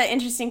makes an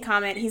interesting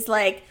comment. He's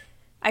like,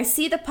 I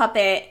see the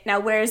puppet. Now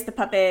where's the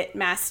puppet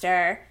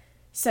master?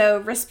 So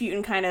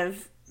Rasputin kind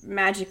of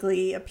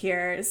magically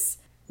appears.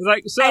 He's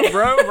like, sup,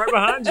 bro? Right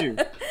behind you.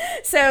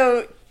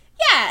 So,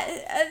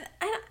 yeah.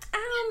 I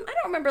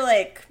don't remember,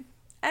 like,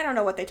 I don't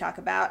know what they talk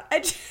about.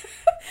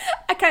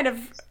 I kind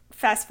of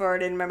fast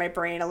forwarded in my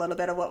brain a little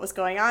bit of what was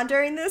going on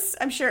during this.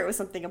 I'm sure it was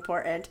something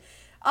important.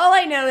 All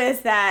I know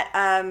is that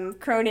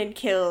Cronin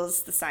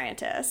kills the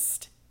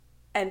scientist.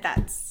 And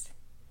that's...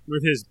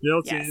 With his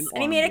built-in... Yes,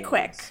 and he made it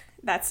quick.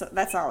 That's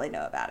all I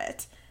know about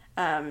it.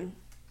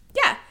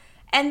 Yeah.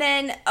 And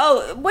then,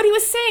 what he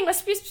was saying,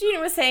 what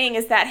Rasputin was saying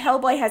is that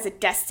Hellboy has a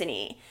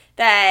destiny.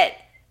 That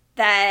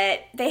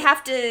they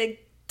have to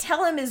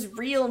tell him his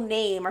real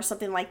name or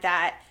something like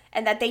that.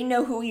 And that they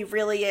know who he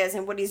really is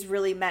and what he's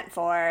really meant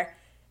for.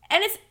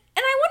 And I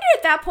wonder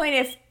at that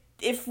point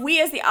if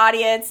we as the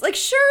audience, like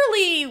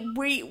surely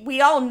we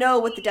all know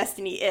what the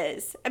destiny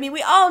is. I mean,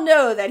 we all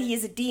know that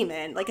he's a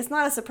demon. Like it's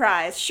not a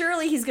surprise.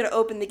 Surely he's going to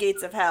open the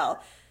gates of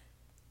hell.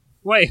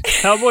 Wait,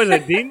 Hellboy's a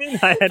demon?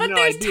 I had no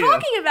idea. But they're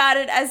talking about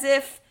it as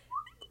if,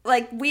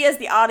 like, we as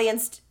the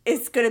audience,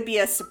 it's going to be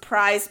a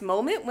surprise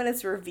moment when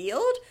it's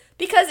revealed.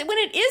 Because when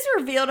it is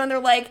revealed and they're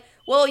like,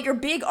 well, your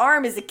big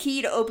arm is the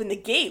key to open the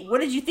gate.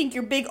 What did you think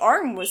your big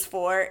arm was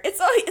for?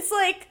 It's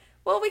like,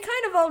 well, we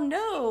kind of all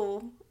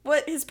know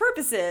what his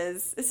purpose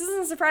is. This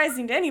isn't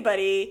surprising to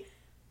anybody.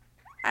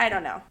 I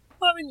don't know.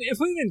 Well, I mean, if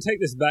we even take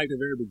this back to the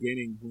very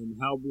beginning, when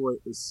Hellboy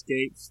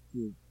escapes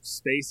the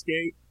space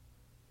gate,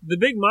 the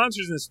big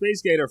monsters in the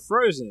space gate are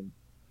frozen.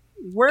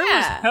 Where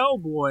was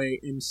Hellboy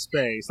in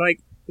space? Like,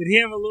 did he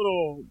have a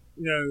little,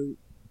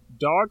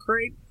 dog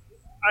crate?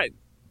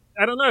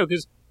 I don't know,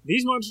 because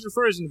these monsters are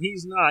frozen,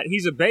 he's not.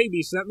 He's a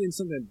baby, so that means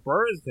something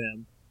birthed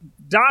him.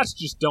 Dots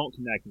just don't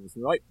connect with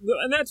me. Like,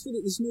 and that's what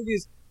this movie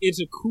is. It's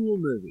a cool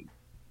movie.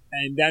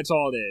 And that's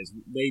all it is.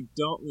 They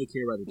don't really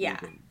care about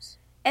the things.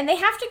 And they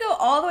have to go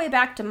all the way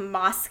back to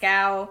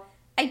Moscow.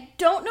 I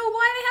don't know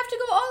why they have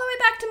to go all the way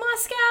back to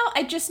Moscow.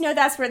 I just know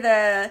that's where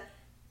the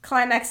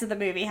climax of the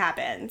movie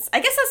happens. I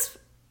guess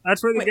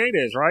that's where the gate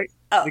is, right?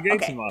 Oh, the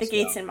gate's okay. in Moscow. The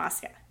gate's in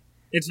Moscow.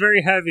 It's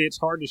very heavy. It's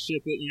hard to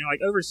ship it.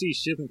 Like overseas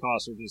shipping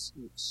costs are just...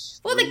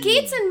 Well, the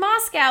gate's in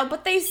Moscow,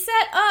 but they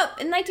set up,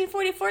 in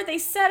 1944, they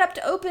set up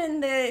to open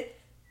the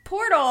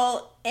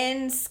portal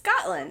in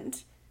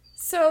Scotland.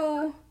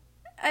 So,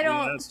 I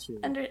don't... Yeah, that's true.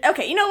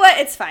 Okay, you know what?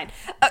 It's fine.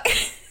 Okay.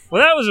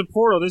 Well, that was a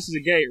portal. This is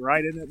a gate,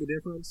 right? Isn't that the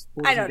difference?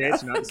 Portals I don't and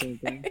gates know. are not the same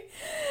thing.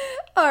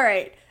 All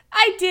right.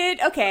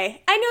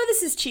 Okay. I know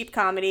this is cheap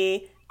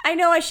comedy. I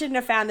know I shouldn't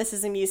have found this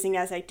as amusing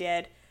as I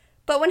did.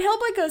 But when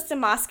Hellboy goes to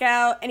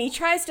Moscow and he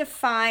tries to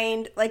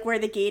find, like, where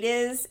the gate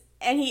is,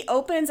 and he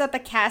opens up a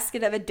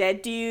casket of a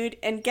dead dude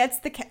and gets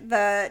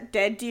the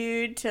dead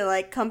dude to,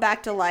 like, come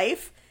back to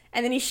life,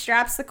 and then he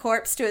straps the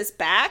corpse to his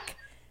back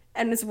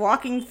and is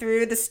walking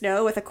through the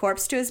snow with a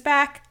corpse to his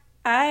back,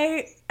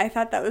 I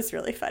thought that was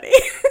really funny.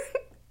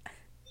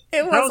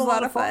 It was a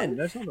lot of fun.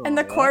 There's nothing And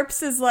the wrong with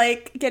corpse is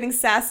like getting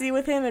sassy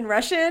with him in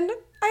Russian.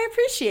 I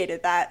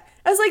appreciated that.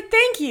 I was like,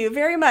 thank you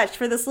very much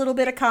for this little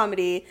bit of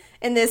comedy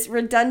in this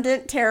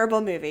redundant, terrible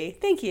movie.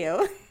 Thank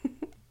you.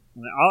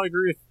 I'll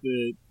agree with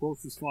the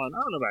corpse was fun.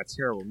 I don't know about a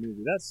terrible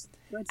movie. That's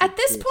At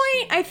this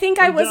point, I think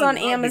I was on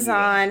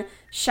Amazon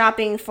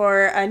shopping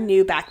for a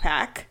new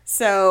backpack.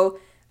 So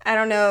I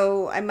don't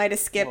know. I might have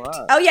skipped. All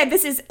right. Oh, yeah.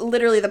 This is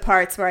literally the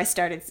parts where I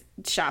started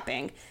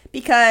shopping.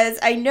 Because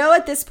I know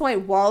at this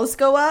point walls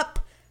go up.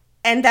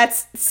 And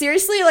that's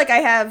seriously like I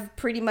have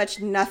pretty much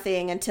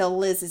nothing until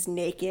Liz is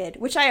naked,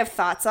 which I have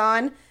thoughts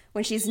on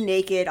when she's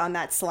naked on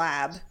that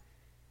slab.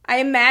 I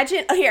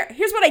imagine. Oh,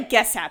 here's what I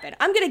guess happened.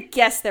 I'm going to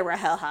guess there were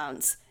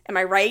hellhounds. Am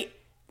I right?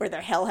 Were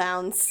there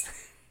hellhounds?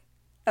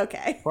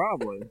 Okay.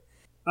 Probably.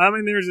 I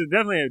mean, there's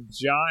definitely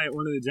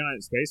one of the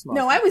giant space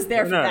monsters. No, I was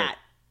there for that.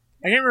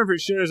 I can't remember if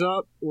it shows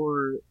up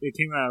or it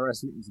came out of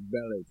Rasputin's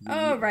belly.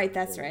 Oh, right,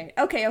 that's right.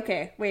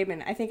 Okay. Wait a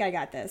minute. I think I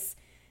got this.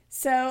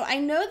 So I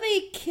know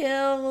they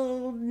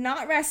kill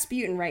not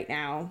Rasputin right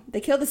now. They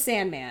kill the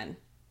Sandman.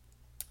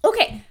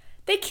 Okay,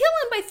 they kill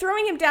him by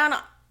throwing him down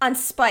on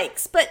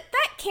spikes, but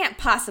that can't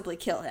possibly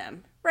kill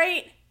him,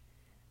 right?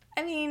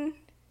 I mean...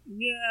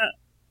 Yeah.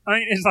 I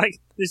mean, it's like,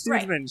 this dude's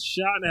Right. been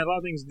shot and had a lot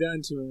of things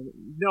done to him.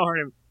 Don't hurt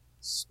him.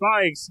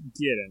 Spikes,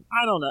 get him.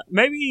 I don't know.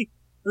 Maybe,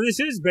 well, this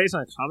is based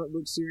on a comic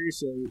book series,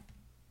 so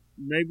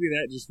maybe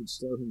that just would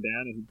slow him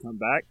down and he'd come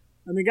back.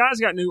 And the guy's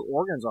got new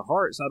organs of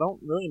heart, so I don't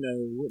really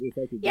know what they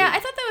could do. Yeah, I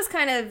thought that was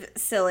kind of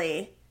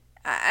silly.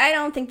 I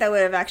don't think that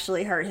would have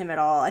actually hurt him at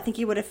all. I think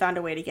he would have found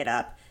a way to get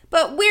up.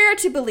 But we're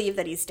to believe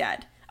that he's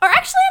dead. Or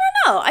actually,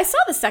 I don't know. I saw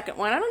the second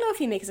one. I don't know if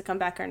he makes a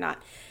comeback or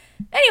not.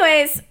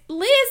 Anyways,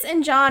 Liz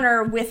and John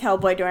are with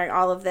Hellboy during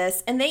all of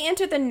this, and they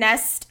enter the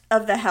nest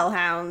of the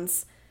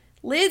Hellhounds.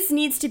 Liz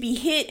needs to be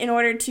hit in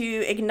order to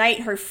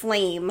ignite her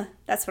flame.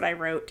 That's what I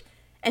wrote.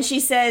 And she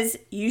says,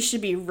 "You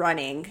should be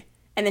running."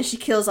 And then she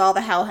kills all the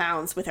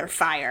Hellhounds with her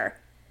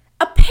fire.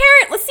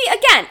 Apparently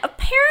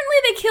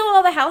they kill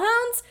all the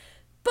Hellhounds,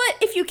 but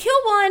if you kill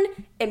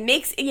one, it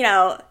makes,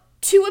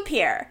 two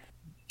appear.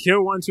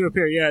 Kill one to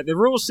appear. Yeah, the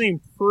rules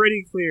seem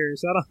pretty clear,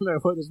 so I don't know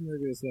what this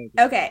movie is saying.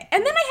 Okay,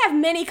 and then I have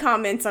many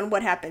comments on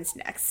what happens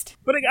next.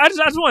 But I just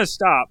want to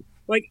stop.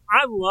 Like,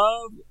 I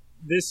love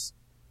this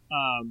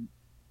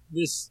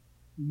this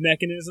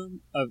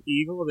mechanism of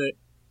evil that,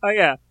 oh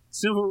yeah,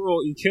 simple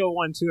rule, you kill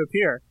one to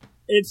appear.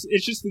 It's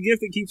just the gift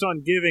that keeps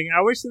on giving.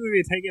 I wish the movie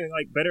had taken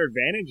like better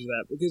advantage of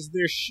that, because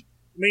there's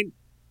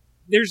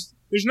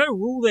no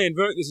rule they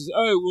invoke that says,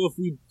 oh, well, if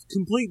we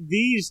complete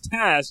these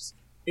tasks,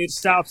 it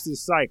stops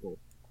this cycle.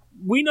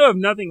 We know of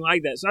nothing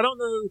like that, so I don't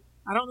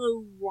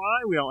know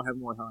why we don't have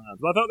more Hellhounds.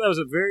 But I thought that was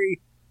a very,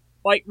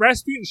 like,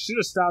 Rasputin should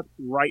have stopped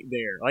right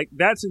there. Like,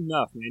 that's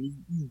enough, man.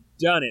 You've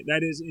done it.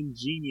 That is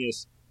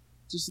ingenious.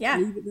 Just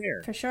leave it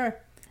there. For sure.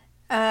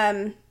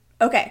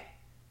 Okay.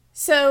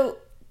 So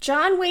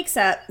John wakes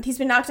up. He's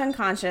been knocked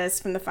unconscious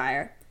from the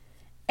fire.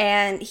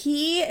 And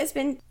he has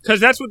been... Because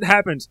that's what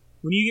happens.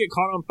 When you get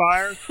caught on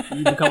fire,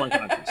 you become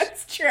unconscious.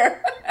 That's true.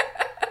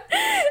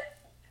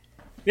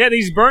 Yeah,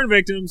 these burn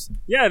victims,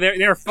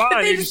 they're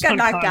fine. They just got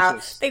knocked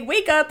out. They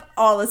wake up,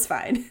 all is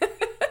fine.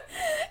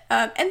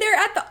 And they're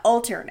at the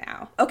altar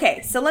now.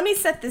 Okay, so let me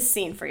set this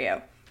scene for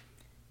you.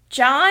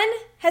 John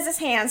has his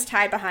hands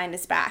tied behind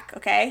his back,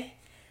 okay?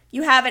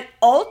 You have an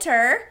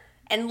altar,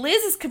 and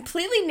Liz is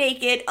completely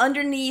naked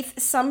underneath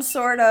some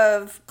sort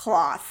of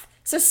cloth.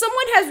 So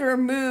someone has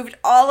removed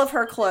all of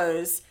her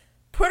clothes,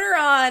 put her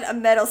on a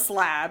metal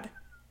slab.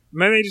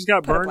 Maybe they just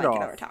got Put a burned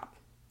blanket off. over top.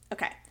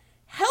 Okay.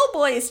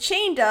 Hellboy is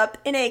chained up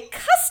in a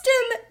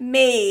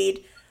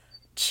custom-made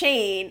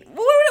chain.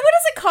 What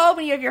is it called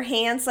when you have your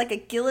hands like a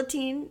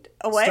guillotine?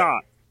 A what?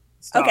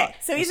 Stop. Okay,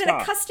 so he's in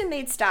a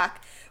custom-made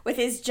stock with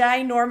his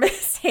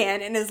ginormous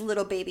hand and his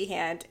little baby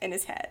hand in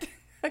his head.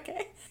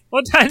 Okay.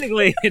 Well,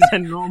 technically, it's a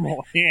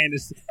normal hand.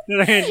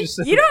 The hand just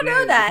You don't know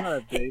it's that. not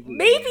a baby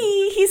Maybe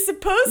hand. he's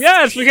supposed to.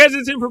 Yes, because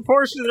it's in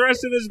proportion to the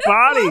rest of his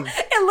body.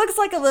 It looks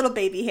like a little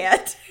baby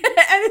hand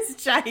and his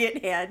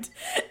giant hand.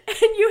 And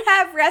you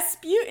have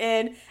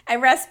Rasputin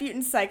and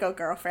Rasputin's psycho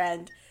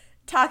girlfriend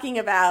talking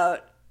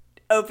about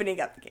opening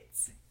up the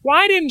gates.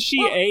 Why didn't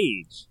she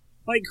age?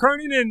 Like,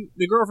 Cronin and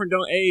the girlfriend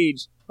don't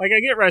age. Like, I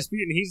get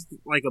Rasputin, he's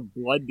like a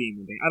blood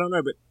demon thing. I don't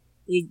know, but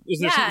is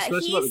there something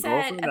special about the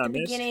girlfriend he that I said at the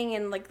missed? beginning,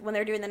 and like when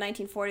they're doing the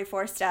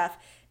 1944 stuff,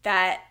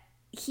 that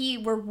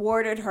he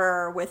rewarded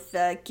her with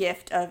the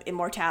gift of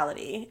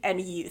immortality and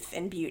youth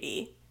and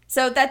beauty.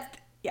 So that's,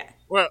 yeah.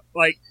 Well,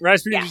 like,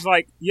 Rasputin's Yeah. just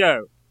like,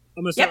 yo,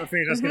 I'm gonna start Yep. my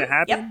fingers, that's gonna Mhm.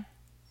 happen? Yep.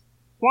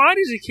 Why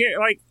does he care?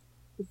 Like,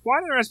 why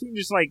didn't Rasputin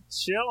just, like,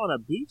 chill on a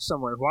beach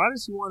somewhere? Why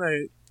does he want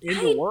to end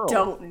the world? I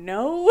don't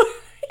know.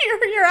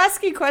 You're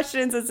asking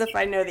questions as if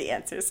I know the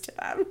answers to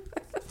them.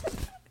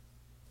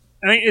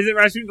 I mean, is it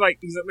Rasputin's like,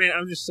 he's like, man,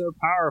 I'm just so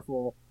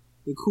powerful.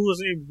 The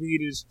coolest thing to me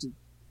is to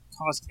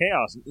cause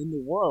chaos in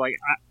the world. Like,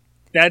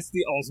 that's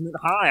the ultimate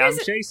high I'm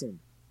chasing.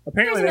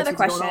 Apparently, Here's that's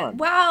another what's question. going on.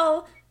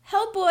 Well,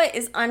 Hellboy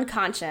is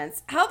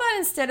unconscious. How about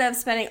instead of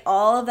spending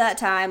all of that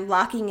time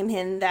locking him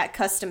in that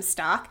custom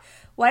stock,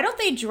 why don't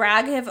they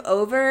drag him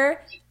over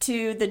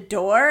to the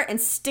door and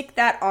stick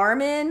that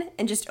arm in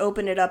and just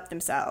open it up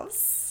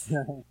themselves?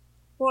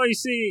 Well, you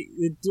see,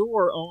 the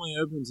door only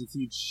opens if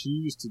you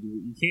choose to do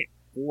it. You can't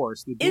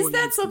force the door. Is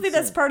that needs something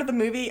that's consent. part of the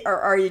movie, or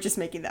are you just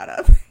making that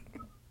up?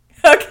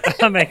 Okay.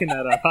 I'm making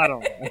that up. I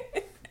don't know.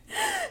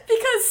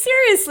 Because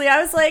seriously,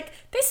 I was like,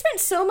 they spent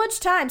so much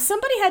time.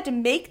 Somebody had to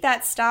make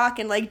that stock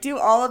and like do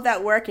all of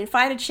that work and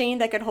find a chain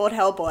that could hold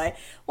Hellboy.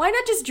 Why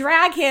not just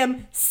drag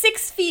him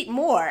 6 feet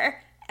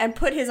more and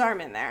put his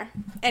arm in there?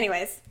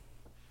 Anyways.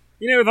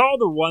 You know, with all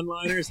the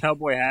one-liners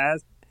Hellboy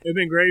has, it'd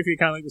been great if he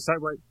kind of like was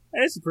like, hey,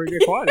 this is pretty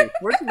good quality.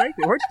 Where'd you make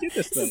it? Where'd you get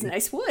this This is thing?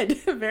 nice wood.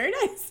 Very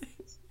nice.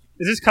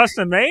 Is this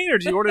custom made or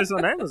did you order this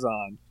on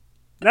Amazon?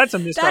 That's a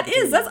missed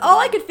opportunity. That's all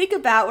I could think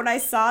about when I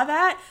saw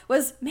that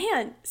was,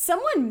 man,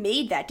 someone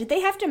made that. Did they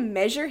have to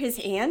measure his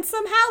hand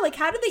somehow? Like,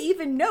 how did they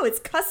even know it's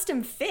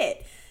custom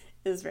fit?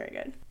 It was very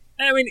good.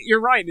 I mean, you're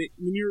right.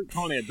 When you're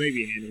calling it a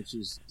baby hand, which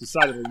is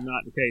decidedly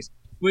not the case,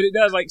 but it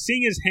does, like,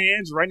 seeing his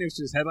hands right next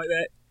to his head like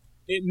that,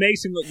 it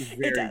makes him look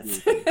very It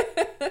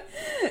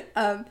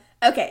does.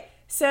 Okay,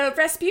 so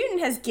Rasputin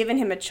has given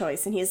him a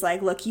choice, and he's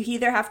like, look, you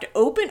either have to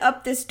open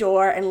up this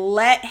door and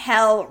let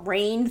hell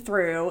rain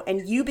through,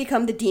 and you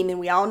become the demon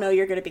we all know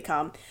you're going to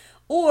become,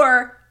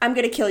 or I'm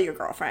going to kill your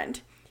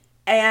girlfriend.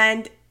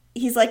 And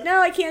he's like,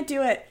 no, I can't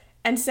do it.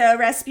 And so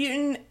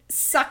Rasputin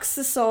sucks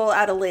the soul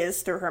out of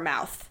Liz through her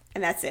mouth,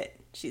 and that's it.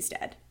 She's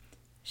dead.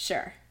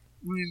 Sure.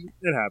 I mean,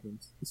 it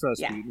happens. It's not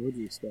Yeah. speed. What do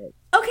you expect?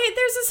 Okay,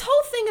 there's this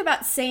whole thing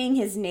about saying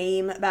his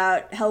name,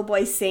 about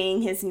Hellboy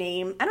saying his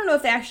name. I don't know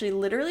if they actually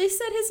literally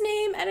said his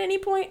name at any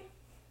point.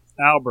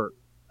 Albert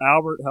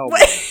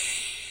Hellboy.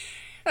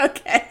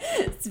 Okay,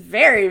 it's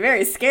very,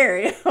 very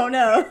scary. Oh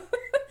no.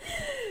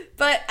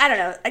 But I don't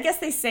know. I guess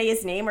they say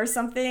his name or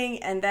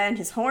something, and then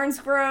his horns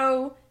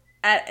grow.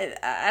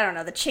 I don't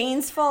know. The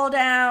chains fall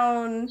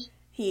down.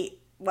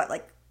 He,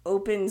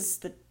 opens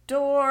the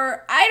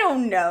door? I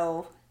don't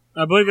know.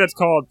 I believe that's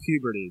called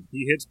puberty.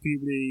 He hits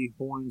puberty,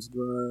 horns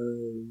grow,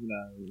 you know.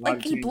 a lot Like,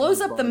 of he changes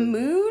blows in up the his body.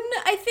 moon,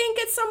 I think,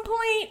 at some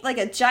point. Like,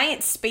 a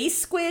giant space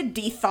squid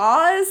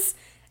dethaws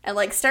and,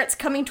 like, starts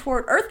coming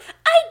toward Earth.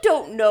 I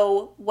don't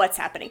know what's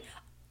happening.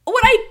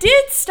 What I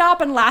did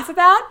stop and laugh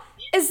about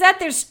is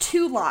that there's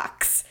 2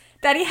 locks.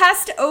 That he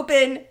has to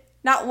open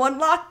not 1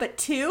 lock, but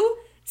 2.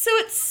 So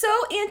it's so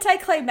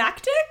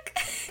anticlimactic,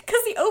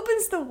 because he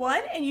opens the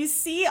one, and you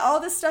see all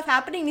this stuff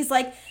happening, and he's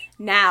like,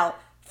 now,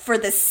 for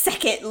the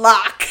 2nd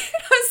lock.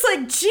 I was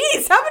like,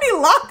 geez, how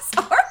many locks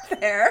are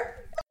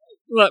there?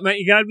 Look, man,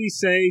 you gotta be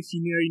safe.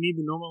 You know, you need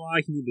the normal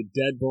lock, you need the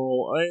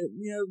deadbolt.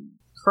 You know,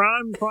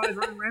 crime probably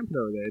running rampant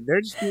over there.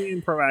 They're just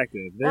being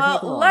proactive. There's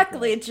nothing Well, wrong with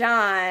luckily, that.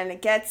 John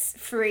gets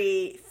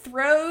free,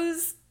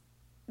 throws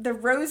the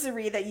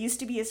rosary that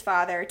used to be his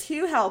father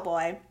to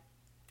Hellboy.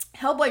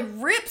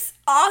 Hellboy rips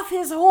off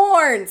his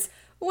horns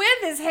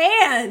with his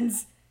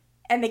hands.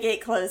 And the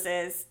gate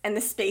closes, and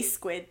the space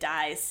squid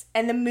dies,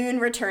 and the moon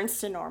returns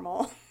to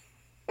normal.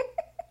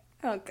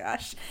 Oh,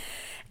 gosh.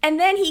 And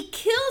then he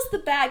kills the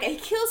bad guy. He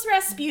kills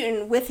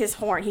Rasputin with his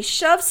horn. He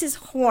shoves his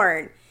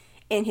horn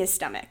in his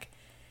stomach.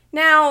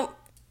 Now,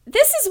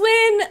 this is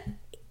when,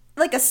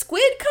 like, a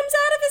squid comes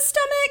out of his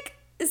stomach?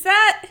 Is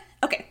that...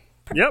 Okay.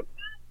 Yep.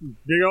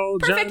 Big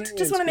old Perfect. giant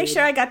Just want to make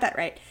squid. sure I got that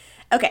right.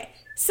 Okay.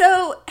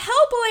 So,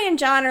 Hellboy and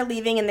John are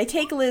leaving, and they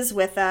take Liz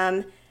with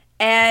them,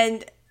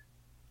 and...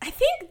 I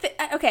think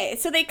okay,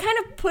 so they kind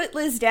of put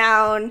Liz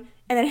down,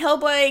 and then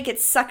Hellboy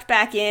gets sucked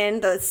back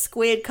in. The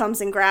squid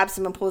comes and grabs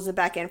him and pulls him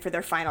back in for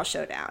their final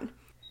showdown.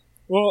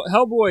 Well,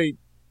 Hellboy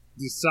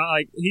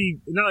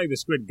not like the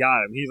squid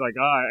got him. He's like,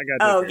 all right, I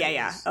got. Oh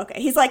yeah.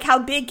 Okay, he's like, how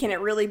big can it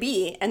really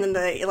be? And then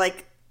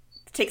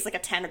takes like a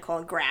tentacle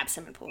and grabs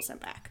him and pulls him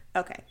back.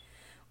 Okay,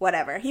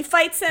 whatever. He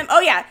fights him.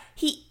 Oh yeah,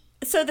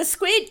 so the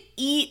squid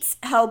eats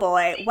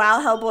Hellboy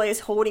while Hellboy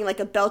is holding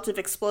like a belt of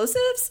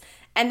explosives.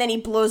 And then he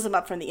blows them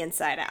up from the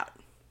inside out.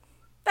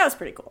 That was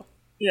pretty cool.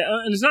 Yeah,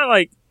 and it's not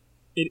like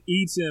it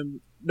eats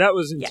him. That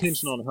was Yes.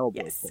 intentional on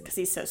Hellboy's Yes, part. because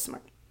he's so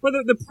smart. But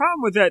the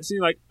problem with that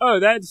scene, like, oh,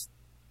 that's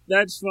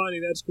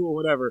funny, that's cool,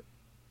 whatever.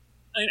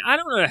 And I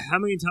don't know how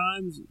many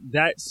times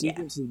that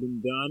sequence has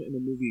been done in a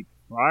movie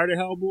prior to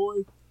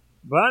Hellboy,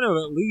 but I know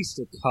of at least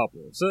a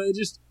couple. So it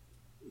just,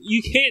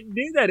 you can't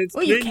do that. It's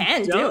Well, you been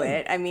can done. do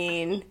it. I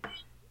mean,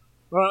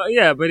 Well,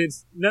 yeah, but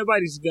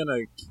nobody's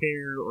gonna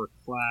care or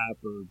clap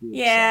or do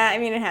yeah, I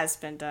mean, it has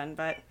been done,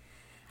 but...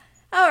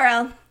 Oh,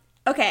 well.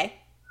 Okay.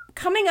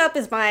 Coming up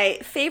is my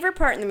favorite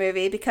part in the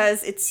movie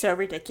because it's so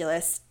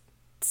ridiculous.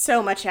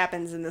 So much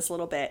happens in this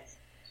little bit.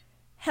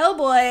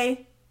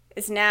 Hellboy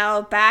is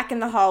now back in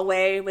the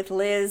hallway with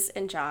Liz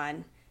and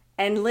John,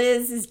 and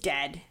Liz is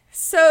dead.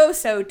 So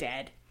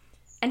dead.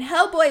 And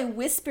Hellboy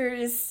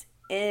whispers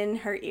in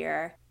her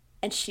ear,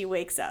 and she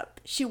wakes up.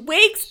 She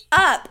wakes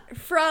up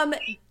from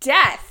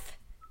death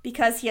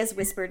because he has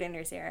whispered in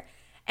her ear.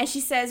 And she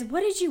says,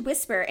 what did you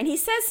whisper? And he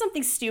says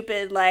something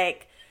stupid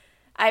like,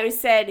 I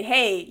said,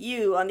 hey,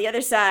 you on the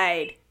other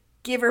side,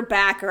 give her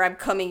back or I'm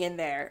coming in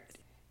there.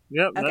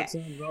 Yep, Okay. that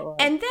sounds about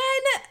right. And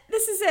then,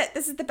 this is it.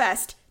 This is the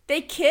best.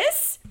 They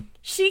kiss,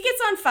 She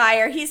gets on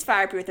fire, he's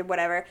fireproof or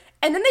whatever,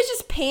 and then they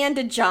just pan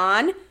to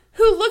John,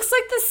 who looks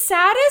like the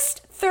saddest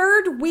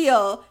third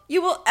wheel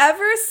you will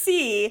ever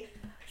see.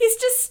 He's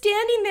just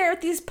standing there with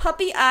these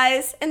puppy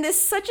eyes and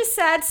this such a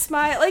sad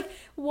smile, like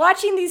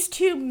watching these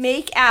two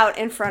make out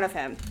in front of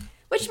him.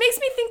 Which makes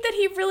me think that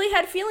he really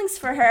had feelings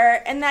for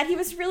her and that he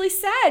was really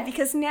sad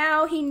because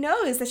now he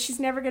knows that she's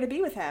never going to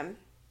be with him.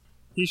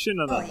 He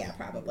shouldn't have done yeah,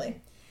 probably.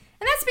 And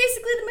that's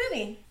basically the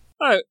movie.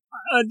 Oh,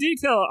 a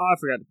detail I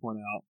forgot to point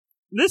out.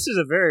 This is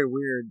a very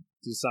weird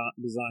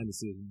design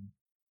decision.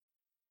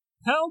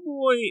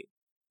 Hellboy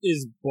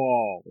is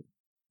bald,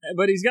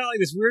 but he's got like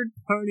this weird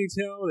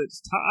ponytail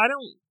that's I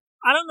don't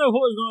know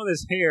what was going on with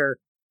his hair,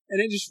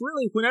 and it just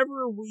really,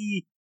 whenever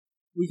we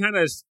kind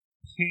of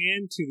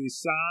pan to the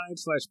side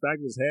 / back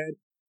of his head,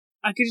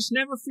 I could just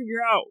never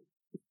figure out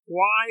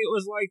why it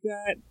was like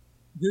that.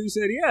 Who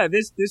said, yeah,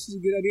 this is a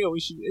good idea.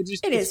 We should.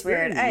 It is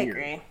weird. I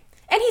agree.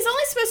 And he's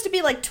only supposed to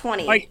be like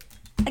 20. Like,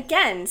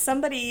 again,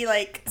 somebody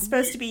like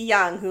supposed to be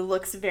young who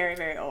looks very,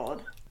 very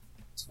old.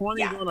 20.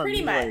 Yeah,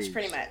 pretty much.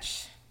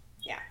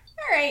 Yeah.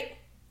 All right,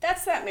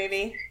 that's that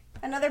movie.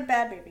 Another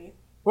bad movie.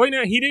 Well,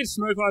 he did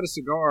smoke a lot of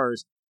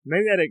cigars.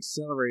 Maybe that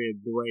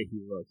accelerated the way he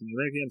looked.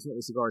 Maybe if he hadn't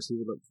smoked cigars, he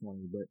would look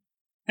 20. But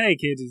hey,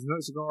 kids, if you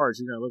smoke cigars,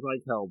 you're gonna look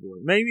like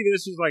Hellboy. Maybe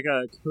this was like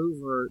a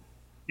covert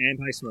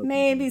anti-smoking.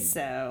 Maybe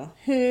so.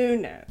 Who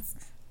knows?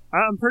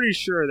 I'm pretty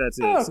sure that's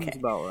it. Okay. Seems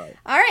about right.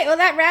 All right, well,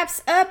 that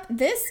wraps up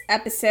this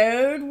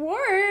episode.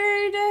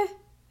 Ward, if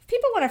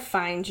people want to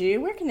find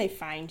you, where can they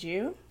find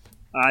you?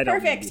 I don't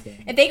Perfect. know.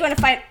 If they want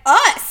to find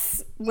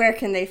us, where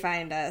can they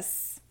find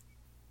us?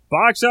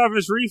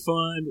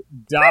 BoxOfficeRefund.com.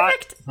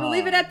 Perfect. We'll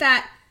leave it at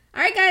that.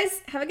 All right,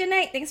 guys. Have a good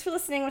night. Thanks for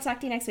listening. We'll talk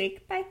to you next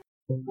week. Bye.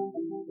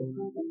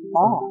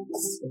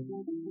 Box.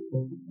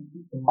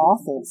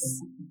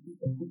 Office.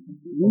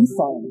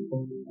 Refund.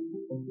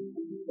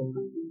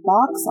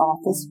 Box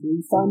Office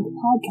Refund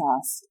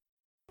Podcast.